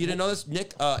 Yeah. Yes, you didn't know this.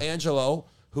 Nick Angelo,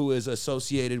 who is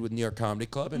associated with New York Comedy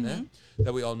Club, and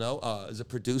that we all know, is a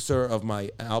producer of my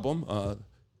album,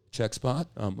 Check Spot,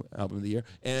 album of the year,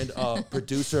 and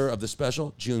producer of the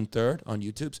special June 3rd on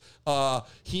YouTube's.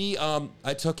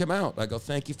 I took him out. I go,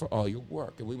 thank you for all your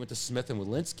work, and we went to Smith and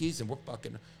Walensky's, and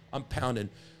I'm pounding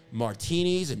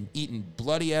martinis and eating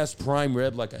bloody ass prime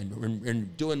rib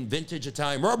and doing vintage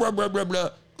Italian. Blah, blah, blah, blah, blah.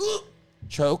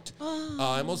 Choked.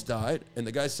 I almost died, and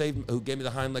the guy who gave me the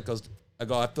Heimlich goes, I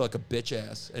feel like a bitch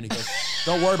ass. And he goes,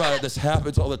 don't worry about it. This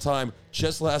happens all the time.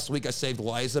 Just last week, I saved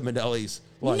Liza Minnelli's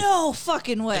life. No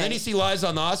fucking way. And then you see Liza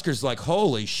on the Oscars, like,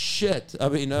 holy shit. I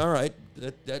mean, all right.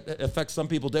 That affects some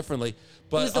people differently.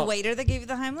 But Who's the waiter that gave you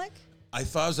the Heimlich? I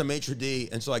thought it was a maitre d',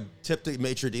 and so I tipped the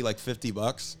maitre d' like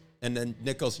 $50. And then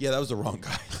Nick goes, yeah, that was the wrong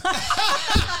guy.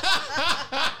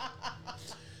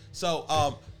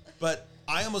 So, but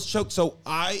I almost choked. So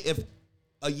if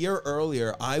a year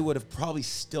earlier, I would have probably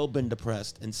still been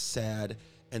depressed and sad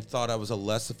and thought I was a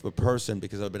less of a person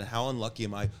because I've been, how unlucky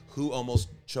am I? Who almost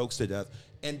chokes to death?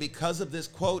 And because of this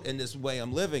quote and this way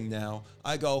I'm living now,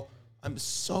 I go, I'm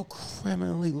so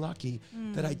criminally lucky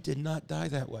that I did not die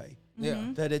that way.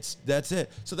 Yeah. That's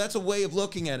it. So that's a way of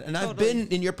looking at it. And I've been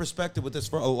in your perspective with this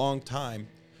for a long time.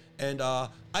 And I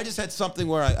just had something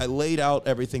where I laid out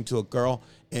everything to a girl,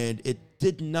 and it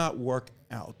did not work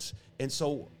out. And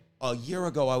so a year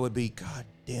ago, I would be, God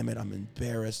damn it, I'm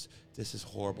embarrassed. This is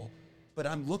horrible. But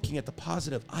I'm looking at the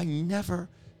positive. I never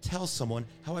tell someone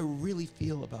how I really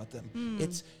feel about them.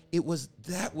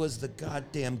 That was the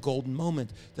goddamn golden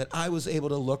moment that I was able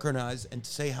to look her in the eyes and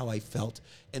say how I felt,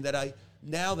 and that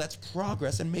now that's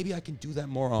progress, and maybe I can do that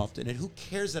more often. And who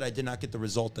cares that I did not get the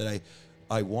result that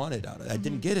I wanted out of it? I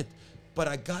didn't get it, but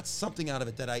I got something out of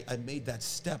it that I made that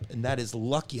step, and that is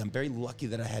lucky. I'm very lucky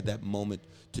that I had that moment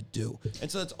to do.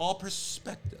 And so it's all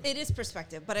perspective. It is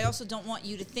perspective, but I also don't want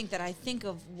you to think that I think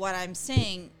of what I'm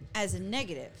saying as a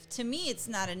negative. To me, it's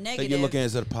not a negative. That you're looking at it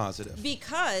as a positive.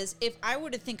 Because if I were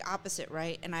to think opposite,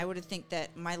 right, and I were to think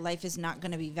that my life is not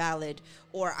going to be valid,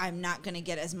 or I'm not going to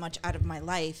get as much out of my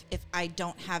life if I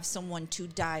don't have someone to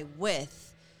die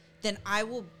with, then I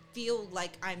will feel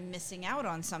like I'm missing out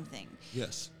on something.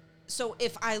 Yes. So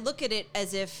if I look at it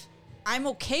as if I'm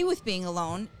okay with being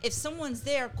alone, if someone's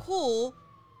there, cool,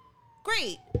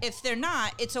 great. If they're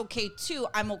not, it's okay too.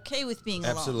 I'm okay with being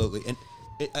alone. Absolutely. And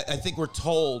I think we're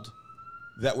told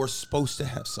that we're supposed to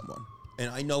have someone.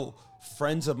 And I know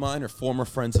friends of mine or former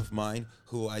friends of mine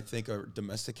who I think are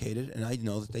domesticated, and I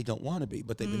know that they don't want to be,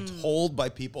 but they've been told by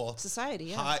people. Society,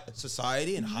 yeah.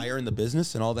 Society and higher in the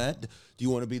business and all that. Do you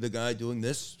want to be the guy doing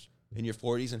this in your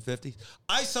 40s and 50s?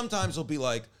 I sometimes will be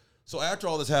like, so after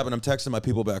all this happened, I'm texting my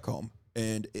people back home,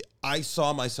 and I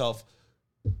saw myself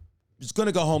just going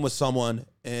to go home with someone,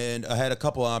 and I had a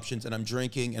couple options, and I'm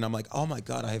drinking, and I'm like, oh my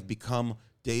God, I have become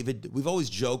David. We've always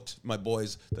joked, my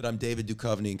boys, that I'm David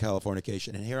Duchovny in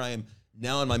Californication, and here I am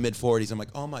now in my mid-40s. I'm like,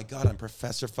 oh my God, I'm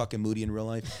Professor fucking Moody in real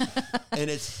life. And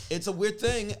it's a weird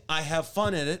thing. I have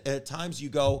fun in it. At times you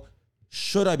go,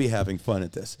 should I be having fun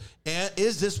at this? And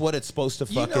is this what it's supposed to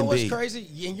fucking be? You know what's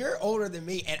crazy? And you're older than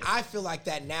me, and I feel like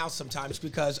that now sometimes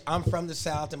because I'm from the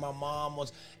South and my mom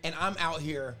was, and I'm out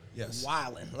here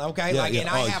wilding, okay? Yeah, and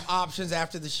I have options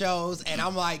after the shows, and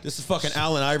I'm like, this is fucking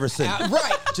Allen Iverson.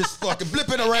 Right. Just fucking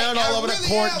blipping around all over the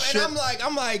court and shit. And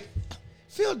I'm like,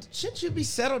 Phil, shouldn't you be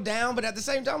settled down? But at the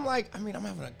same time, I'm like, I'm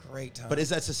having a great time. But is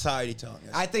that society telling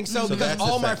us? I think so, because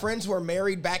all my friends who are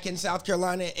married back in South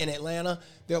Carolina and Atlanta,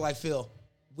 they're like, Phil,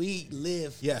 we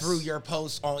live through your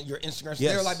posts on your Instagram. So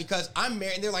they're like, because I'm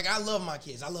married, and they're like, I love my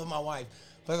kids, I love my wife.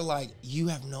 But they're like, you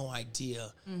have no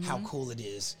idea how cool it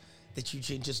is that you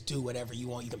can just do whatever you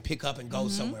want. You can pick up and go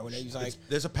somewhere. When he's like,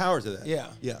 there's a power to that.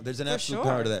 Yeah. There's an absolute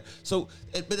power to that. So,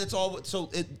 but it's all. So,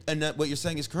 what you're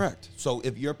saying is correct. So,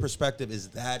 if your perspective is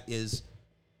that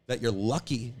you're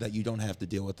lucky that you don't have to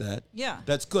deal with that. Yeah.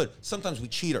 That's good. Sometimes we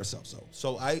cheat ourselves though.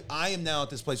 So I am now at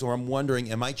this place where I'm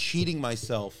wondering, am I cheating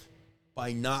myself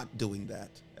by not doing that?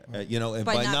 And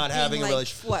by not having a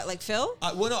relationship. What, like Phil?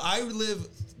 Well, no, I live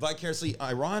vicariously,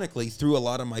 ironically, through a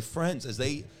lot of my friends as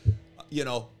they,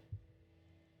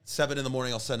 7 in the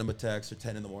morning, I'll send them a text, or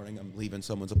 10 in the morning, I'm leaving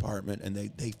someone's apartment, and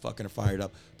they fucking are fired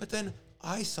up. But then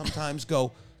I sometimes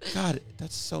go, God,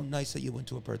 that's so nice that you went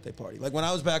to a birthday party. Like when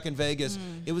I was back in Vegas,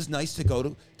 it was nice to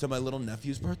go to my little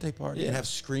nephew's birthday party and have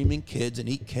screaming kids and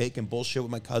eat cake and bullshit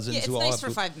with my cousins. Yeah, it's who all nice have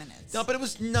for 5 minutes. No, but it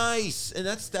was nice, and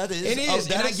that is. It is.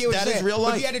 That is real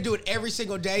life. But if you had to do it every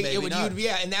single day, Maybe it would. not.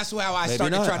 And that's how I Maybe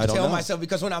started not. trying I to don't tell know. myself,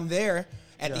 because when I'm there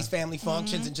at these family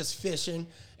functions and just fishing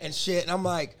and shit, and I'm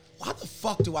like, why the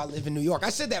fuck do I live in New York?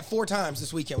 I said that 4 times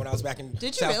this weekend when I was back in Did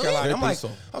you South really? Carolina. Very I'm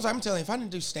peaceful. I'm telling you, if I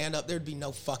didn't do stand up, there'd be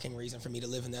no fucking reason for me to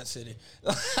live in that city.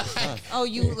 Oh,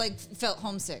 you felt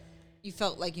homesick. You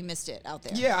felt like you missed it out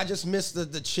there. Yeah, I just missed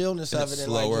the chillness And of it. it's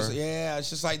And like, slower.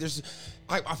 it's just like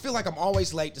I feel like I'm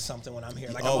always late to something when I'm here.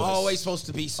 Like Always. I'm always supposed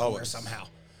to be somewhere Always. somehow.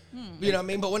 You know what I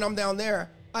mean? But when I'm down there,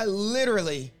 I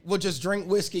literally will just drink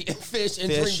whiskey and fish and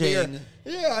drink Fishing. beer.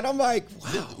 Yeah, and I'm like,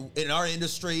 wow. In our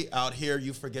industry out here,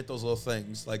 you forget those little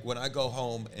things. Like when I go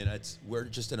home and we're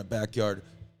just in a backyard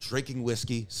drinking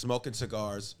whiskey, smoking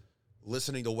cigars,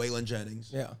 listening to Waylon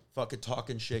Jennings. Yeah. Fucking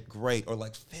talking shit. Great. Or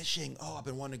like fishing. Oh, I've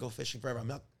been wanting to go fishing forever. I'm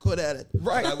not good at it.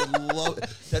 Right. But I would love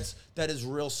it. That is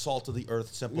real salt of the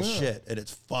earth, simple shit. And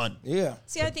it's fun. Yeah.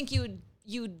 See, I think you'd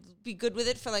be good with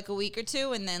it for like a week or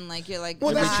two, and then like you're like,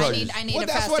 Well, nah, that's- I need well, a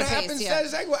that's faster what pace. happens. Yeah. That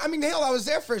is exactly. I mean, hell, I was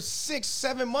there for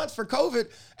 6-7 months for COVID,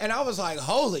 and I was like,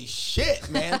 holy shit,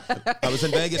 man. I was in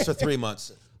Vegas for 3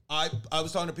 months. I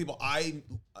was talking to people.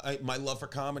 My love for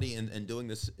comedy and doing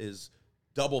this is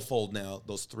double fold now.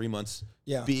 Those 3 months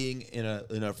being in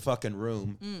a fucking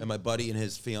room, and my buddy and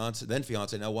his fiance,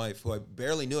 now wife, who I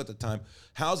barely knew at the time,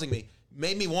 housing me.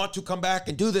 made me want to come back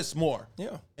and do this more.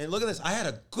 Yeah. And look at this. I had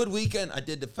a good weekend. I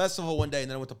did the festival one day, and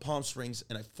then I went to Palm Springs,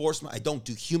 and I don't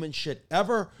do human shit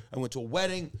ever. I went to a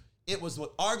wedding. It was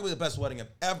arguably the best wedding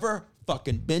I've ever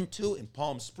fucking been to in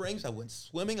Palm Springs. I went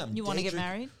swimming. You want to get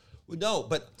married? No,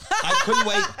 but I couldn't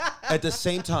wait. At the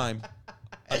same time,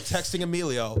 I'm texting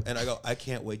Emilio, and I go, I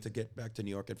can't wait to get back to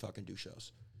New York and fucking do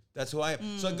shows. That's who I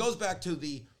am. So it goes back to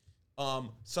the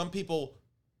some people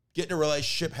get in a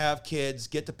relationship, have kids,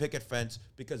 get the picket fence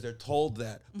because they're told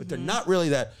that. But they're not really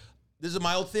that. This is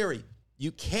my old theory.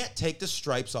 You can't take the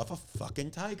stripes off a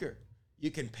fucking tiger.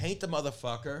 You can paint the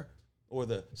motherfucker or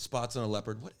the spots on a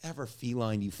leopard, whatever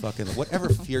feline you fucking, whatever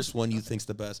fierce one you think's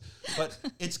the best. But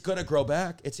it's going to grow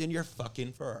back. It's in your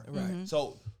fucking fur. Right.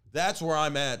 So that's where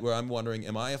I'm at, where I'm wondering,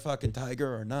 am I a fucking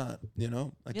tiger or not? You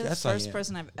know? I You're the guess I first am.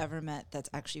 person I've ever met that's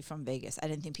actually from Vegas. I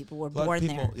didn't think people were But born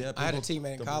people- there. yeah, I had a people-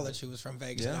 teammate in college who was from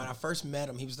Vegas. Yeah. And when I first met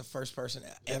him, he was the first person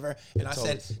ever. And I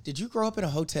Totally. said, "Did you grow up in a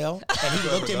hotel?" And he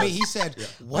looked at me. He said,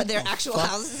 "What? Are there the actual fuck?"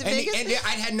 houses in and Vegas? And I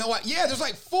had no idea. Yeah, there's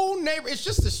like full neighbor. It's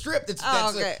just the strip. That's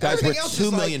okay. Guys, everything we're else 2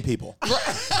 is million like, people.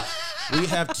 We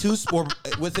have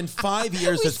within 5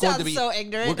 years, We there's going to sound be, so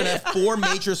ignorant. we're going to have 4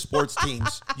 major sports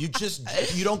teams. You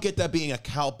don't get that being a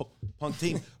cowpunk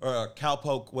team or a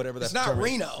cowpoke, whatever that's It's not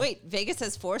Reno. Wait, Vegas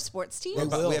has 4 sports teams?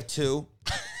 We have 2.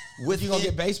 You gonna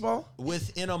get baseball?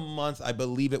 Within a month, I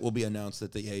believe it will be announced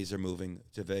that the A's are moving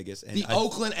to Vegas. And The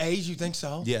Oakland A's? You think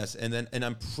so? Yes, and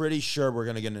I'm pretty sure we're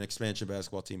going to get an expansion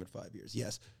basketball team in 5 years.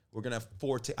 Yes, we're going to have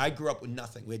 4 I grew up with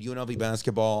nothing. We had UNLV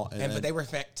basketball. But they were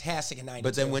fantastic in '92.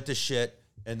 But then went to shit.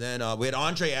 And then we had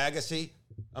Andre Agassi.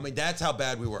 I mean, that's how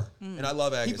bad we were. And I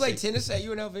love Agassi. He played tennis at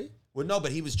UNLV. Well, no,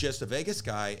 but he was just a Vegas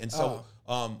guy. And so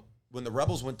when the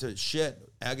Rebels went to shit,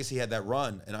 Agassi had that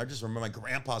run. And I just remember my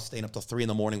grandpa staying up till 3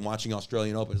 a.m. watching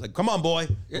Australian Open. It's like, come on, boy.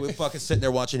 We were fucking sitting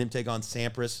there watching him take on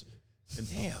Sampras. And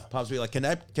Damn. Pops would be like, can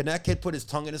that kid put his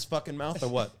tongue in his fucking mouth or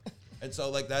what? And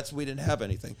so, like, we didn't have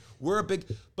anything.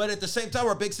 But at the same time,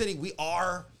 we're a big city. We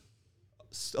are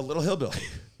a little hillbilly.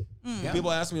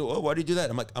 People ask me, well, why do you do that?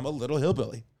 I'm like, I'm a little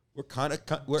hillbilly. We're kind of,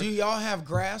 Do y'all have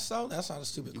grass though? That's not a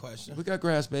stupid question. we got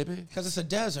grass, baby. Because it's a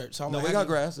desert. So I'm No, gonna we have got you-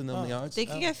 grass in the yards. They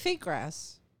can get fake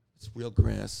grass. It's real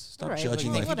grass. Stop All right,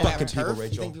 judging but my you think fucking People people, have turf? You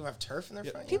Rachel. think people have turf in their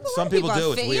front yard? People Some want people have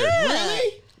do. It's fake- weird. Yeah.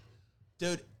 Really?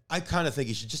 Dude, I kind of think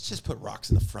you should just put rocks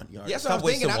in the front yard. Yeah, that's Stop what I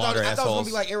was thinking. wasting I thought water, it was going to assholes.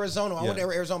 be like Arizona. I Yeah. went to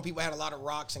Arizona. People had a lot of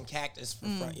rocks and cactus for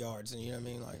front yards. And you know what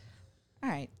I mean? Like, All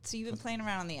right, so you've been playing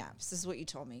around on the apps. This is what you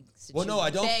told me. So Well, you no, I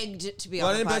don't. Begged to be Well,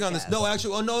 on I the didn't beg on this. podcast. No,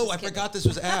 actually, oh no, I kidding. forgot this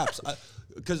was apps.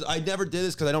 Because I never did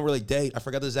this because I don't really date. I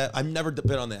forgot this app. I've never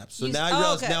been on the apps. So You- now I oh,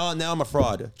 realize okay. now I'm a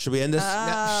fraud. Should we end this?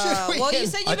 Well, you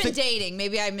said I you've been think- dating.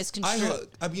 Maybe I misconstrued.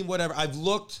 I mean, whatever. I've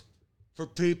looked for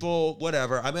people,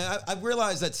 whatever. I mean, I've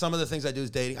realized that some of the things I do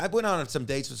is dating. I've went on some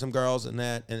dates with some girls and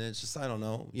that, and it's just, I don't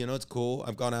know. You know, it's cool.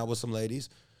 I've gone out with some ladies.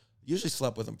 Usually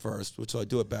slept with them first, which I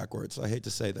do it backwards. I hate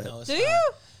to say that. no, Do you?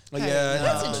 Yeah, it That's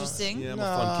happens. interesting. Yeah, I'm a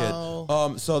fun No.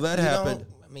 kid. So that you happened.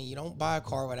 you don't buy a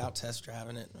car without test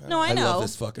driving it. No, I I know. love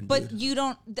this fucking but dude. you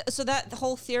don't. So that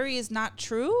whole theory is not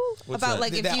true What's about that?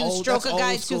 like if That you old- stroke that's a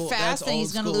guy old school- too fast, that's then he's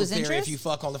old going to school lose theory. interest. If you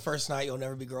fuck on the first night, you'll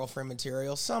never be girlfriend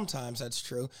material. Sometimes that's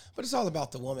true, but it's all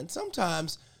about the woman.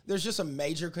 Sometimes there's just a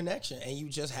major connection, and you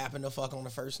just happen to fuck on the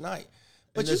first night.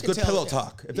 But And there's you good can tell, pillow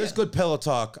talk. If there's Yeah. good pillow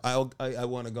talk, I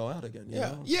want to go out again. You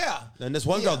Yeah, know? yeah. And this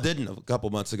one girl Yeah. didn't a couple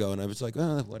months ago, and I was like,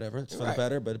 whatever, it's for the Right.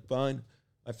 better, but fine.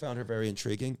 I found her very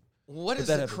intriguing. What is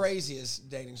that the happens. craziest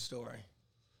dating story?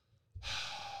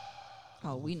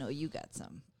 Oh, we know you got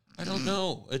some. I don't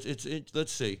know.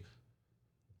 Let's see.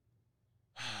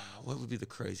 What would be the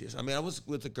craziest? I mean, I was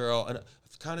with a girl, and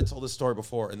I've kind of told this story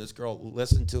before, and this girl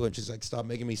listened to it, and she's like, "Stop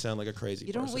making me sound like a crazy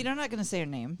You don't. person." We're not going to say her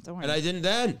name. Don't worry. And I didn't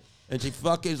then. And she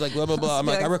fucking was like, blah, blah, blah. I'm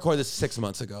like, I recorded this 6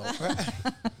 months ago.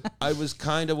 I was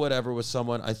kind of whatever with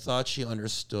someone. I thought she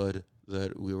understood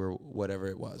that we were whatever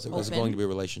it was. It wasn't Open. going to be a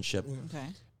relationship. Okay.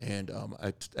 And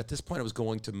at this point, I was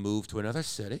going to move to another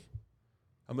city.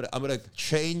 I'm gonna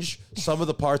change some of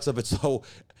the parts of it so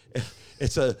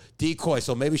it's a decoy.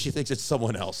 So maybe she thinks it's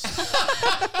someone else.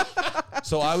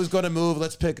 So I was going to move.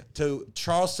 Let's pick to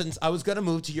Charleston. I was going to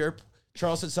move to Europe,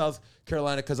 Charleston, South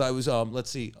Carolina, because I was it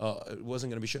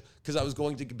wasn't going to be because I was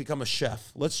going to become a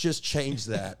chef. Let's just change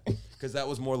that because that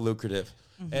was more lucrative.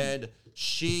 And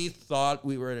she thought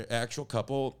we were an actual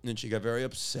couple, and she got very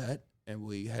upset. And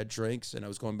we had drinks, and I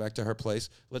was going back to her place.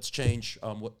 Let's change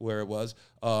where it was.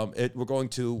 We're going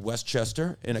to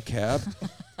Westchester in a cab,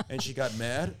 and she got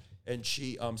mad, and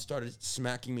she started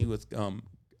smacking me with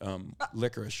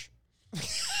licorice.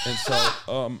 And so,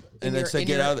 and then your- said, in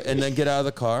 "Get your- out!" And then get out of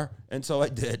the car. And so I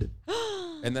did.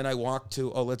 And then I walked to,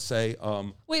 let's say,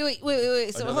 Wait. So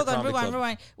Another hold on, comedy club.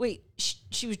 rewind. Wait,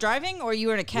 she was driving, or you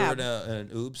were in a we were cab? in an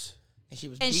Oobs. And she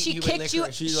was And she beating kicked you. you.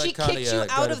 With She, She like, kicked kinda, you yeah, out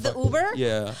got of the fuck- Uber.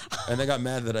 Yeah, and they got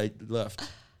mad that I left.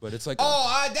 But it's like,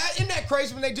 Isn't that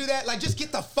crazy when they do that? Like, just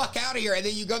get the fuck out of here, and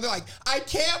then you go. They're like, I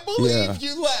can't believe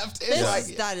you left. It's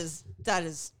like, That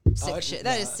is sick shit.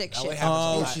 That is sick shit. it happens a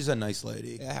oh, lot. she's a nice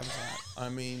lady. It happens a lot. I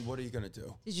mean, what are you gonna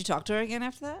do? Did you talk to her again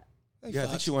after that? Yeah, I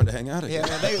think she wanted to hang out again. Yeah,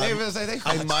 man, they were say they I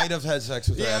fucked. might have had sex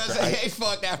with her Yeah, after. they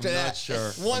fucked after I'm that. not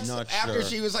sure. Once I'm not after sure.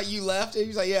 she was like, you left, and he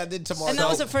was like, yeah, I did tomorrow. And that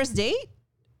was a first date?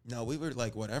 No, we were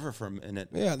like whatever for a minute.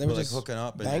 Yeah, they we were like just hooking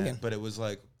up and banging. but it was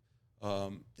like,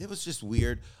 it was just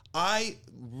weird. I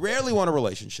rarely want a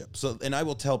relationship, so and I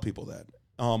will tell people that.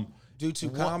 due to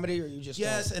comedy, or you just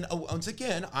Yes, and once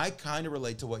again, I kind of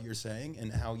relate to what you're saying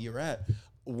and how you're at.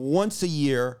 Once a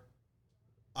year,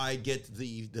 I get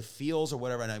the feels or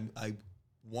whatever, and I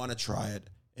want to try it,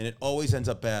 and it always ends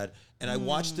up bad. And I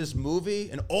watched this movie,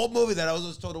 an old movie that I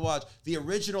was told to watch, the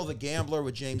original, The Gambler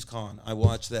with James Caan. I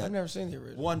watched that. I've never seen the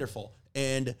original. Wonderful.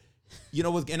 And you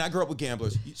know, and I grew up with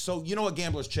gamblers. So you know what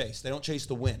gamblers chase? They don't chase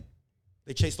the win.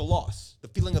 They chase the loss. The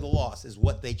feeling of the loss is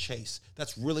what they chase.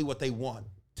 That's really what they want,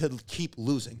 to keep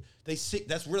losing. They see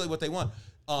that's really what they want.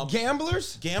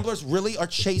 Gamblers? Gamblers really are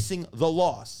chasing the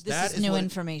loss. This is new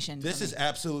information This for is me.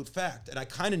 absolute fact. And I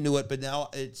kind of knew it, but now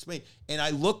it's me. And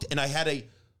I looked and I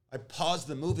paused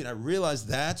the movie and I realized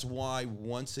that's why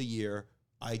once a year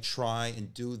I try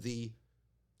and do the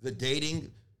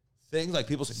dating thing. Like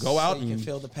people say, go out you can and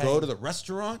feel the pain. go to the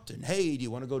restaurant and hey, do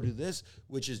you want to go do this?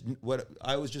 Which is what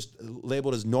I was just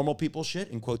labeled as normal people shit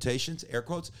in quotations, air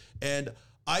quotes. And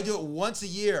I do it once a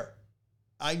year.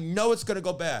 I know it's going to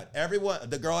go bad.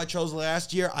 The girl I chose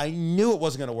last year, I knew it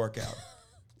wasn't going to work out.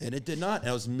 And it did not. And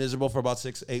I was miserable for about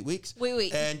 6-8 weeks.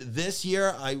 Wait. And this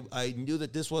year, I knew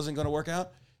that this wasn't going to work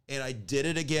out. And I did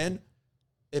it again.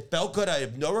 It felt good. I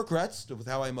have no regrets with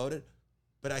how I emoted.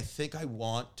 But I think I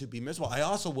want to be miserable. I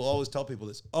also will always tell people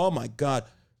this. Oh, my God.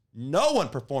 No one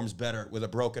performs better with a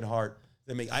broken heart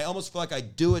than me. I almost feel like I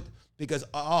do it because,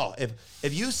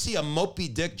 if you see a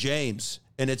mopey Dick James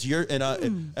and it's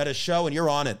at a show and you're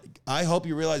on it, I hope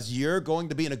you realize you're going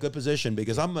to be in a good position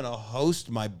because I'm going to host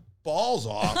my balls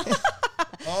off.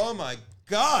 Oh, my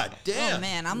God. Damn. Oh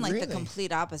man, I'm like the Really?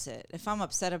 complete opposite. If I'm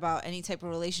upset about any type of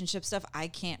relationship stuff, I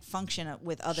can't function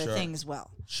with other Sure. things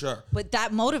well. Sure. But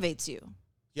that motivates you.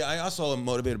 Yeah, I also am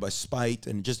motivated by spite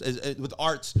and just with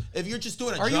arts. If you're just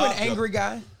doing a Are job, you an angry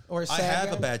guy or a sad I have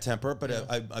guy? a bad temper, but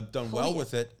I've done well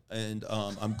with it, and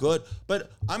I'm good.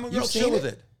 But I'm real seen chill with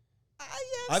it? it.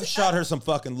 I've shot her some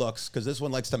fucking looks because this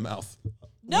one likes to mouth.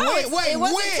 No, Wait, it wasn't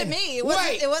when? to me. It wasn't,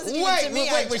 Wait, it wasn't even wait, to me.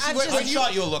 wait, wait, I'm wait, just- I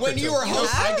shot you a look. when or two. you were know,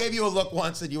 hosting- I gave you a look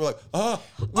once, and you were like, "Oh."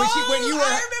 when you were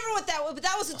I remember what that was, but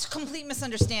that was a complete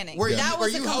misunderstanding. were that you,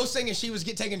 was were a you hosting and she was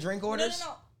taking drink No, orders?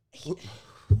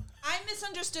 I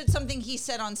misunderstood something he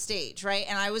said on stage, right?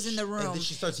 And I was in the room. then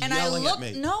she starts and yelling I at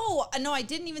looked, me. No, I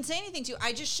didn't even say anything to you.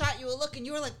 I just shot you a look, and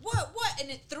you were like, "What? What?" And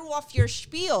it threw off your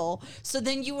spiel. So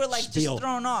then you were like Spiel. just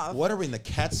thrown off. What are we in the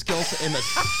Catskills in the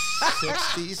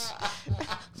 60s?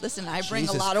 Listen, I bring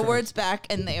Jesus a lot of Christ. words back,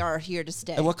 and they are here to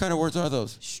stay. And what kind of words are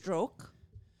those? Stroke.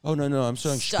 Oh no, I'm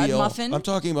saying Stud spiel. muffin? I'm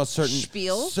talking about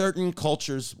Spiel? certain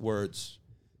cultures' words.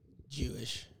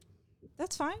 Jewish.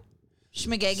 That's fine.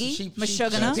 Schmagegi. She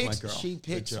Mashugana. my picks, girl. she Good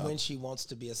picks job. when she wants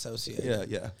to be associated.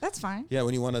 Yeah. That's fine. Yeah,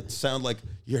 when you want to sound like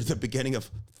you're at the beginning of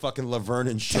fucking Laverne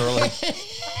and Shirley.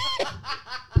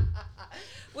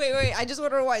 Wait. I just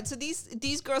want to rewind. So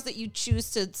these girls that you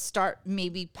choose to start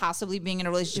maybe possibly being in a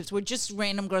relationship were just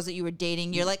random girls that you were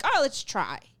dating. You're like, oh, let's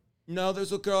try. No,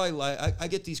 there's a girl I like. I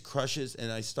get these crushes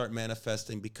and I start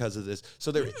manifesting because of this.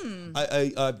 So there,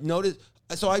 I noticed.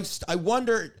 So I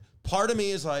wonder. Part of me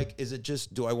is like, is it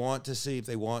just, do I want to see if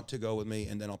they want to go with me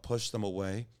and then I'll push them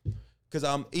away? Because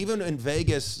even in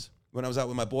Vegas, when I was out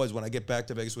with my boys, when I get back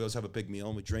to Vegas, we always have a big meal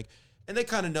and we drink. And they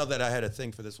kind of know that I had a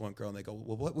thing for this one girl. And they go,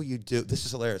 well, what will you do? This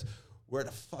is hilarious. We're at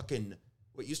a fucking,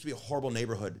 what used to be a horrible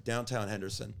neighborhood, downtown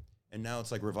Henderson. And now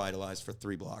it's like revitalized for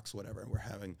 3 blocks, whatever. And we're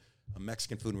having a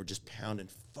Mexican food and we're just pounding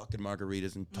fucking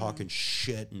margaritas and talking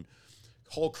shit. And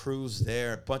whole crew's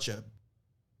there, a bunch of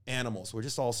animals. We're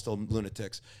just all still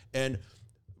lunatics. And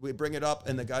we bring it up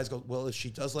and the guys go, well, if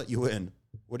she does let you in,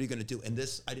 what are you going to do? And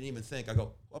this, I didn't even think. I go,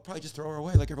 well, I'll probably just throw her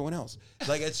away like everyone else.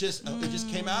 Like, it's just, it just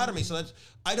came out of me. So that's,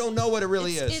 I don't know what it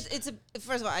really is.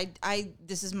 First of all, I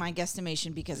this is my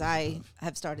guesstimation because I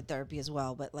have started therapy as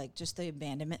well, but like just the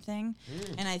abandonment thing.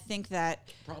 And I think that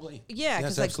Probably. yeah, Yes,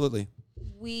 because like absolutely.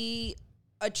 we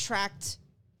attract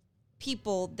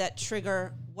people that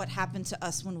trigger what happened to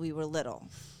us when we were little.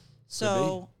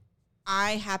 So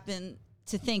I happen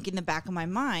to think in the back of my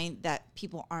mind that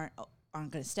people aren't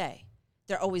going to stay.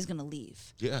 They're always going to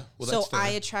leave. Yeah. Well, so that's fair. I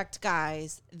attract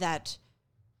guys that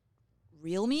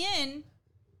reel me in,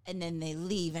 and then they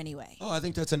leave anyway. Oh, I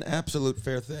think that's an absolute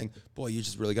fair thing. Boy, you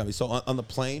just really got me. So on the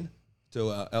plane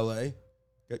to L.A.,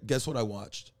 guess what I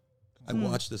watched? I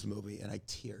watched this movie, and I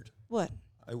teared. What?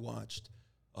 I watched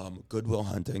Good Will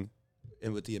Hunting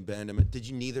and with the abandonment. Did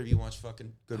you neither of you watch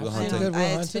fucking Good Will Hunting?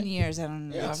 It's been years. I don't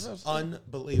know. Yeah, It's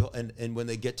unbelievable. And when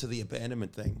they get to the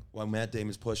abandonment thing, while Matt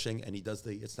Damon's pushing and he does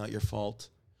the "it's not your fault,"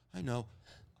 I know.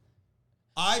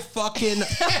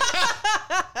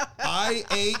 I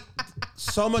ate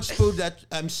so much food that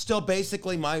I'm still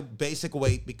basically my basic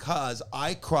weight because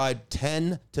I cried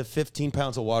 10 to 15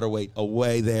 pounds of water weight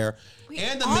away there.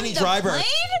 And the on mini the driver. plane?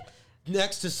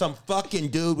 Next to some fucking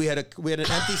dude. We had an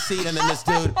empty seat, and then this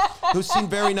dude who seemed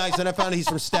very nice. And I found out he's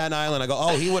from Staten Island. I go,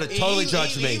 oh, he would have totally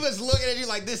judged me. He was looking at you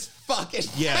like this fucking.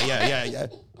 Yeah.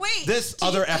 Wait. This do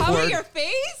other you F cover word. your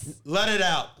face? Let it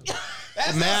out.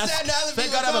 That's Mask. Staten Island Thank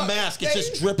people God I have a talk. mask. It's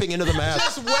just dripping into the mask.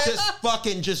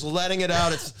 Just letting it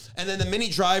out. And then the mini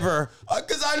driver,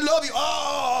 because I love you.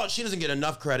 Oh, she doesn't get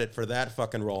enough credit for that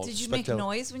fucking role. Did you make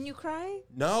noise when you cry?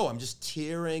 No, I'm just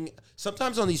tearing.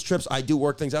 Sometimes on these trips, I do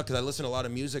work things out because I listen to a lot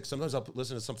of music. Sometimes I'll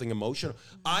listen to something emotional.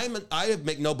 I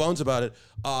make no bones about it.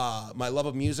 My love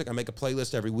of music, I make a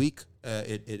playlist every week.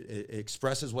 It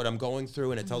expresses what I'm going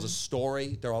through, and it tells a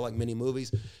story. They're all like mini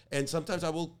movies. And sometimes I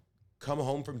will come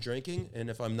home from drinking, and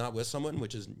if I'm not with someone,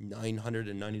 which is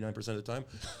 999% of the time,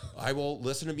 I will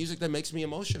listen to music that makes me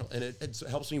emotional, and it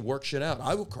helps me work shit out.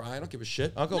 I will cry. I don't give a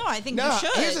shit. I'll go. No, I think No, you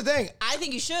should. here's the thing. I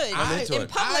think you should. I'm into in it.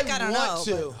 public, I don't know. want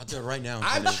to. I'll do it right now.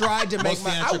 I've tried to make Most my.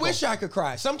 I theatrical. wish I could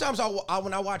cry. Sometimes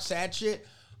when I watch sad shit,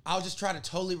 I'll just try to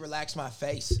totally relax my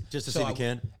face. Just to see if you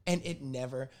can. And it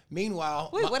never.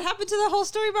 Meanwhile, Wait, what happened to the whole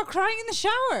story about crying in the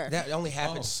shower? that only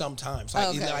happens sometimes.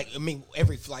 Oh, okay. I mean,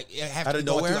 every it have Out to of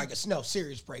go through nowhere? like a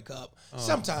serious breakup.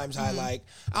 Sometimes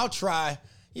I'll try,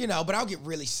 but I'll get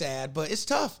really sad. But it's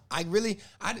tough.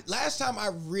 Last time I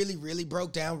really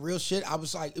broke down real shit, I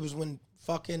was like, it was when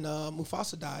fucking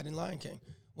Mufasa died in Lion King.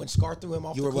 When Scar threw him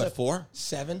off You the were what, cliff. 4?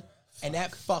 7. And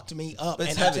that fucked me up. But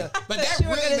it's And heavy. but that You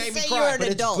were really gonna made me say you cry. were an But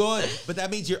it's adult. Good, but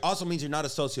that means you're not a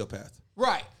sociopath.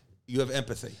 right. You have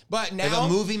empathy. But if now- a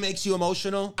movie makes you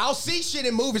emotional, I'll see shit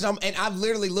in movies, and I've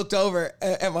literally looked over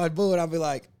at my boo, and I'll be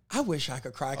like, I wish I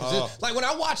could cry. Like when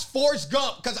I watch Forrest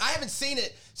Gump, because I haven't seen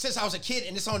it since I was a kid,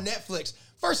 and it's on Netflix.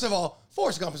 First of all,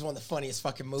 Forrest Gump is one of the funniest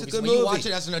fucking movies. good When you movie. watch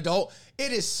it as an adult,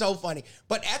 it is so funny.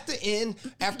 But at the end,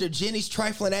 after Jenny's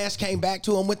trifling ass came back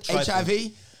to him with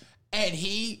HIV, and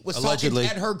he was Allegedly.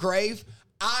 talking at her grave,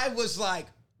 I was like,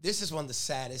 this is one of the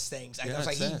saddest things. I Yeah, was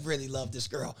like, it's he sad. really loved this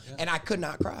girl. And I could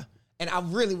not cry. And I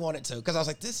really wanted to, because I was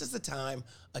like, this is the time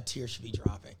a tear should be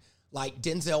dropping. Like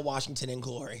Denzel Washington in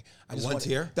Glory. I just one wanted-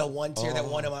 tear? The one tear that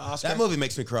won him an Oscar. that movie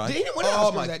makes me cry. He didn't win an Oh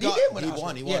Oscar my for that. God. He did win an He Oscar.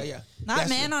 won. Yeah. Not That's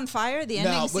Man it. on Fire, the No,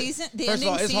 ending but season, the first ending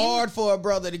of all, it's scene. hard for a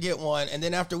brother to get one. And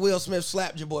then after Will Smith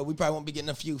slapped your boy, we probably won't be getting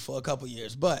a few for a couple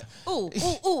years. But Ooh!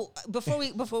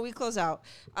 Before we close out,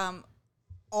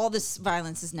 all this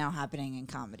violence is now happening in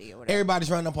comedy or whatever.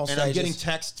 everybody's running up on And stages. I'm getting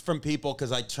texts from people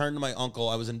because I turned to my uncle.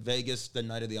 I was in Vegas the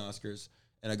night of the Oscars,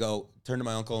 and I turn to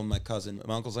my uncle and my cousin.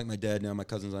 My uncle's like my dad now. My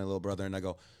cousin's my little brother, and I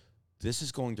go, "This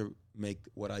is going to make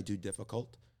what I do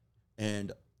difficult."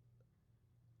 And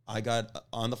I got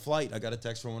on the flight. I got a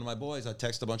text from one of my boys. I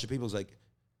text a bunch of people. It's like,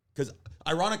 because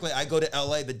ironically, I go to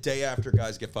LA the day after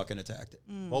guys get fucking attacked,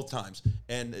 both times,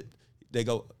 and they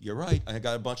go, "You're right." I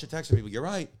got a bunch of texts from people. "You're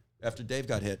right." After Dave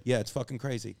got hit, yeah, it's fucking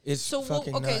crazy. It's So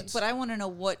fucking nuts. but I want to know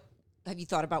what have you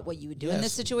thought about what you would do in Yes.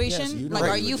 this situation? Yes, you know like, what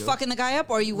are you you would do. fucking the guy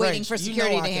up, or are you waiting Rach, for you know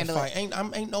security I to can handle fight.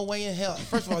 it? Ain't no way in hell.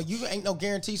 First of all, you ain't no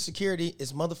guarantee security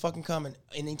is motherfucking coming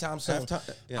anytime soon.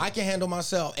 Yeah. I can handle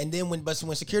myself. And then when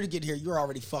security get here, you're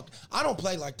already fucked. I don't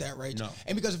play like that, Rach. No.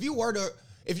 And because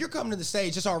if you're coming to the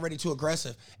stage, it's already too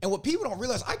aggressive. And what people don't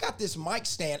realize, I got this mic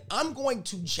stand. I'm going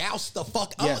to joust the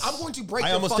fuck. Yes. I'm going to break I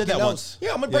your almost fucking did that nose. once.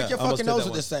 Yeah, I'm gonna break your I almost fucking did nose that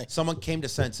with this once. thing. Someone came to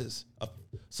senses.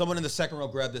 Someone in the second row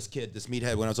grabbed this kid, this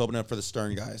meathead, when I was opening up for the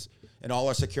Stern guys, and all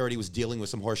our security was dealing with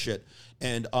some horse shit.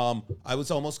 And I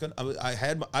was almost gonna.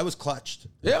 I was clutched.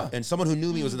 Yeah. And someone who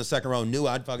knew me was in the second row, knew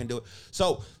I'd fucking do it.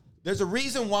 So there's a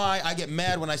reason why I get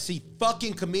mad when I see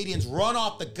fucking comedians run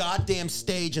off the goddamn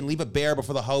stage and leave a bear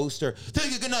before the host, or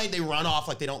thank you, good night. They run off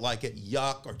like they don't like it.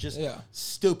 Yuck, or just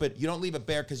stupid. You don't leave a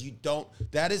bear because you don't.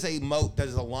 That is a moat. That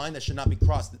is a line that should not be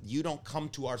crossed. You don't come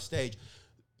to our stage.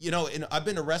 And I've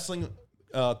been to wrestling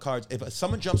cards. If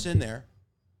someone jumps in there,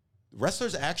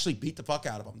 wrestlers actually beat the fuck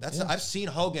out of them. I've seen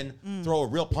Hogan throw a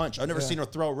real punch. I've never seen her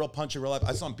throw a real punch in real life.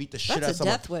 I saw him beat the shit out of That's a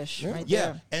someone. death wish, right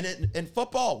Yeah, there. and in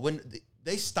football, when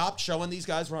they stopped showing these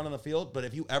guys run on the field, but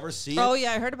if you ever see Oh it,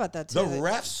 yeah, I heard about that too. the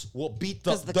refs will beat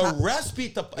the 'Cause the refs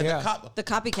beat the and Yeah. the the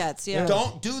copycats. Yeah.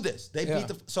 don't do this. They Yeah. beat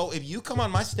the. So if you come on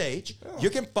my stage,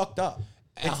 you're getting fucked up.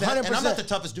 It's that- and I'm 100%. not the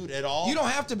toughest dude at all. You don't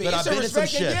have to be. But It's I've a been in some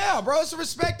respect. shit. Yeah, bro. It's a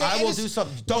respect. I And will it's- do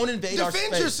something. Don't invade our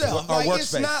Defend space, yourself. our Like,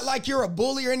 it's workspace. not like you're a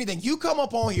bully or anything. You come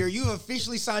up on here, you've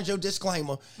officially signed your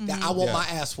disclaimer that I want Yeah. my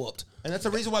ass whooped. And that's the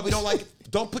reason why we don't like.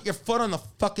 Don't put your foot on the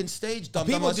fucking stage, dumb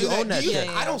People unless do you that. own that Do you- shit.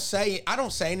 I don't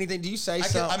say anything. Do you say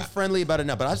something? I'm friendly about it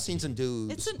now, but I've seen some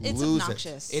dudes It's lose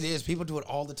obnoxious. It is. People do it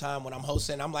all the time when I'm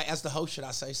hosting. I'm like, as the host, should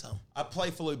I say something? I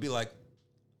playfully be like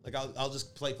I'll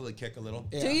just playfully kick a little.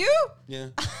 Yeah. Do you? Yeah.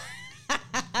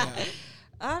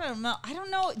 I don't know. I don't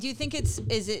know. Do you think is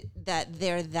it that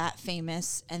they're that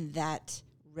famous and that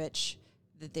rich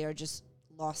that they're just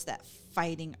lost that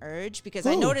fighting urge? Because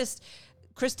I Who? noticed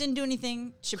Chris didn't do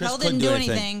anything. Chappelle couldn't didn't do do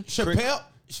anything. anything.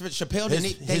 Chappelle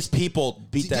didn't. His people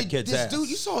beat that kid's this ass. dude,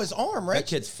 you saw his arm, right? That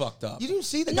kid's fucked up. You didn't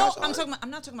see the No, guy's arm? I'm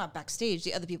not talking about backstage.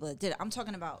 The other people that did it. I'm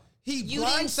talking about He you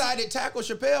didn't see- blindsided tackle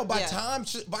Chappelle. By Yeah.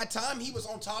 time he was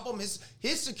on top of him,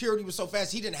 his security was so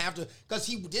fast he didn't have to, because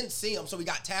he didn't see him, so he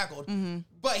got tackled.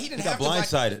 But he didn't He have got to.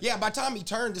 blindsided. Yeah, by the time he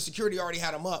turned, the security already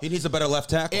had him up. He needs a better left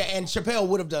tackle. Yeah, and Chappelle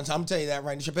would have done so. I'm telling you that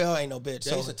right now. Chappelle ain't no bitch.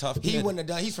 Yeah, so he's a tough He kid. wouldn't have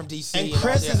done. He's from DC. And all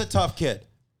Chris that. is a tough kid.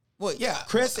 well, yeah.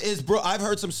 Chris is bro. I've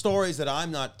heard some stories that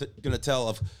I'm not going to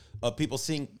tell of people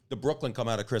seeing the Brooklyn come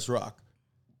out of Chris Rock.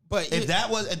 But If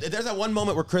there's that one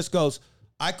moment where Chris goes,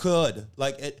 I could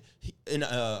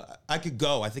I could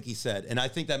go. I think he said, and I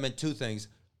think that meant two things.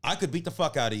 I could beat the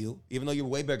fuck out of you, even though you're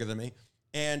way bigger than me,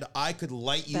 and I could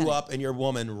light you Benny. up and your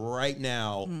woman right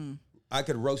now. I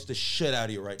could roast the shit out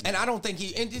of you right now. And I don't think he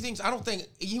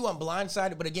he wasn't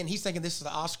blindsided, but again, he's thinking this is the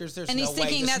Oscars. There's And no he's way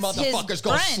thinking this that's his motherfucker's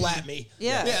gonna friend. slap me.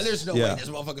 Yeah. Yeah, there's no Yeah. way this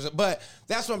motherfucker's. But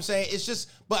that's what I'm saying. It's just,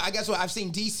 but I guess what I've seen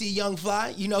DC Young Fly.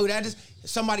 You know who that is?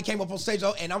 Somebody came up on stage,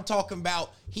 and I'm talking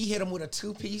about he hit him with a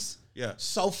 2-piece. Yeah.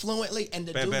 So fluently, and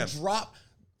the Bam, dude bam. dropped.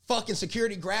 Fucking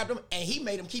security grabbed him, and he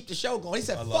made him keep the show going. He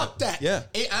said, love "Fuck it. that." Yeah.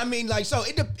 I mean, like, so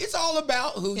it's all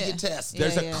about who Yeah. you test. Yeah.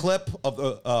 There's a clip of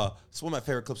it's one of my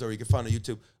favorite clips ever. You can find on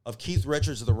YouTube of Keith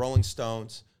Richards of the Rolling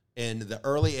Stones in the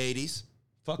early '80s.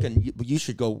 Fucking, you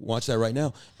should go watch that right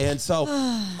now. And so,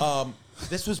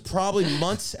 this was probably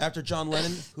months after John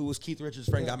Lennon, who was Keith Richards'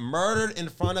 friend, got murdered in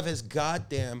front of his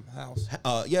goddamn House.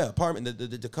 Apartment, the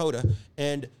Dakota.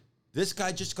 And this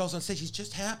guy just goes on stage. He's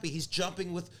just happy. He's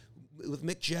jumping with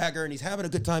Mick Jagger, and he's having a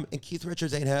good time. And Keith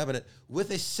Richards ain't having it.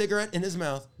 With a cigarette in his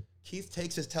mouth, Keith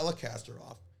takes his Telecaster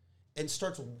off and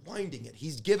starts winding it.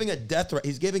 He's giving a death threat.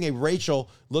 He's giving a Rachel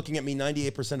looking at me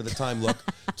 98% of the time look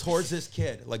towards this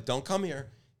kid. Like, don't come here.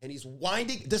 And he's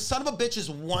winding. The son of a bitch is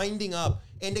winding up.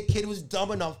 And the kid was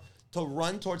dumb enough to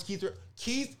run towards Keith.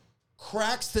 Keith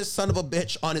cracks this son of a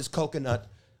bitch on his coconut.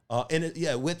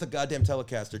 With the goddamn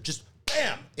Telecaster. Just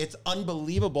bam. It's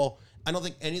unbelievable. I don't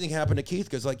think anything happened to Keith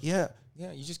because, Yeah,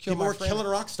 you just killed people my were friend. killing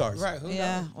rock stars. Right? Who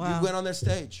Yeah. knows? Wow. You went on their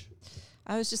stage.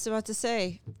 I was just about to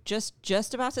say,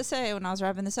 just about to say when I was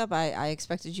wrapping this up, I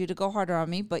expected you to go harder on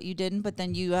me, but you didn't. But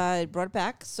then you brought it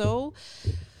back. So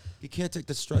You can't take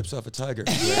the stripes off a tiger.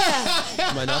 yeah.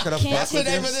 Am I not gonna Can't fuck That's the with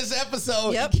name you? of this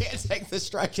episode. Yep. You can't take the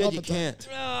strike. Kid, you can't.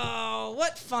 Oh,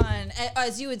 what fun!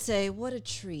 As you would say, what a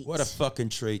treat. What a fucking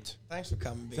treat. Thanks for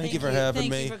coming, B. Thank you for having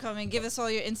Thank me. you for coming. Give us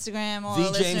all your Instagram. All The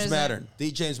our James listeners. Mattern.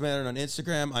 The James Mattern on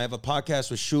Instagram. I have a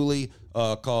podcast with Shuli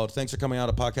called Thanks for Coming Out,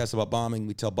 a podcast about bombing.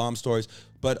 We tell bomb stories.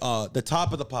 But the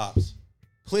top of the pops,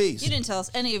 please. You didn't tell us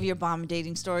any of your bomb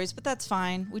dating stories, but that's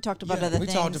fine. We talked about other we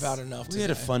things. talked about enough. We had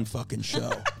a fun fucking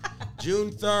show.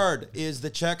 June 3rd is the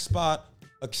Check Spot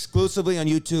exclusively on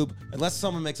YouTube, unless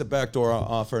someone makes a backdoor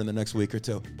offer in the next week or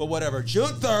two. But whatever. June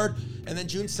 3rd, and then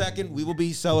June 2nd, we will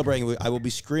be celebrating. I will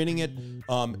be screening it.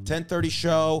 10:30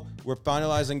 show. We're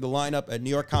finalizing the lineup at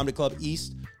New York Comedy Club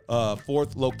East,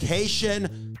 4th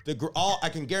location. I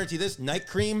can guarantee this, Night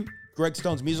Cream, Greg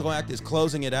Stone's musical act, is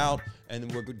closing it out, and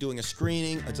then we're doing a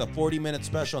screening. It's a 40-minute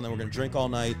special, and then we're going to drink all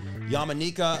night.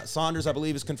 Yamanika Saunders, I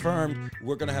believe, is confirmed.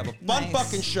 We're going to have a fun Nice.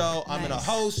 fucking show. I'm going to Nice.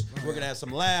 host. We're going to have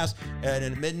some laughs, and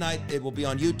at midnight, it will be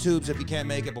on YouTube if you can't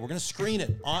make it, but we're going to screen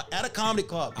it at a comedy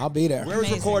club. I'll be there. Where it's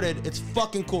Amazing. recorded. It's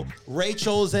fucking cool.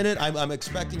 Rachel's in it. I'm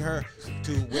expecting her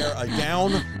to wear a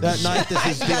gown that night. This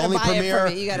is You the gotta only buy it for premiere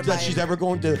me. You gotta that buy she's it. ever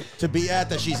going to be at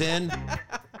that she's in.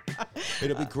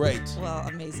 It'll be great. Well,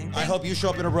 amazing. I hope you show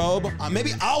up in a robe.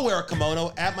 Maybe I'll wear a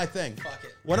kimono at my thing. Fuck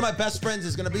it. One of my best friends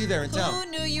is going to be there in town.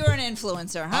 Who knew you were an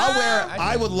influencer, huh? I'll wear.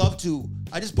 I would love to.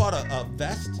 I just bought a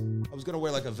vest. I was gonna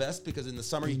wear like a vest because in the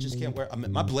summer you just can't wear.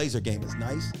 My blazer game is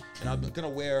nice, and I'm gonna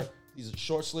wear these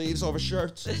short sleeves over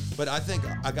shirts. But I think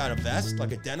I got a vest,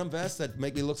 like a denim vest that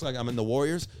make me look like I'm in the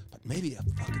Warriors. But maybe a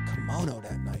fucking kimono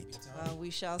that night. We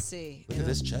shall see. Look at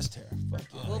this chest hair. Fuck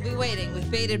yeah. We'll be waiting with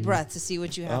bated breath to see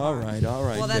what you have. All on. right.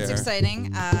 Well, that's there.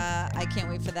 exciting. I can't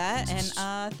wait for that.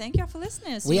 And thank y'all for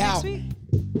listening. See We you out. next week.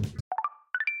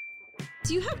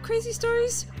 Do you have crazy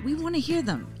stories? We want to hear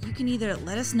them. You can either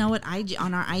let us know at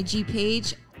on our IG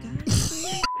page.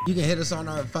 You can hit us on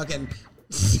our fucking...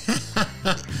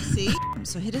 See?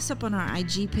 So hit us up on our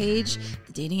IG page,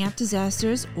 The Dating App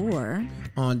Disasters, or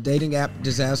on Dating App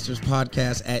Disasters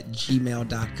Podcast at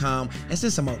gmail.com. That's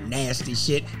just some old nasty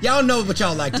shit. Y'all know what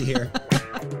y'all like to hear.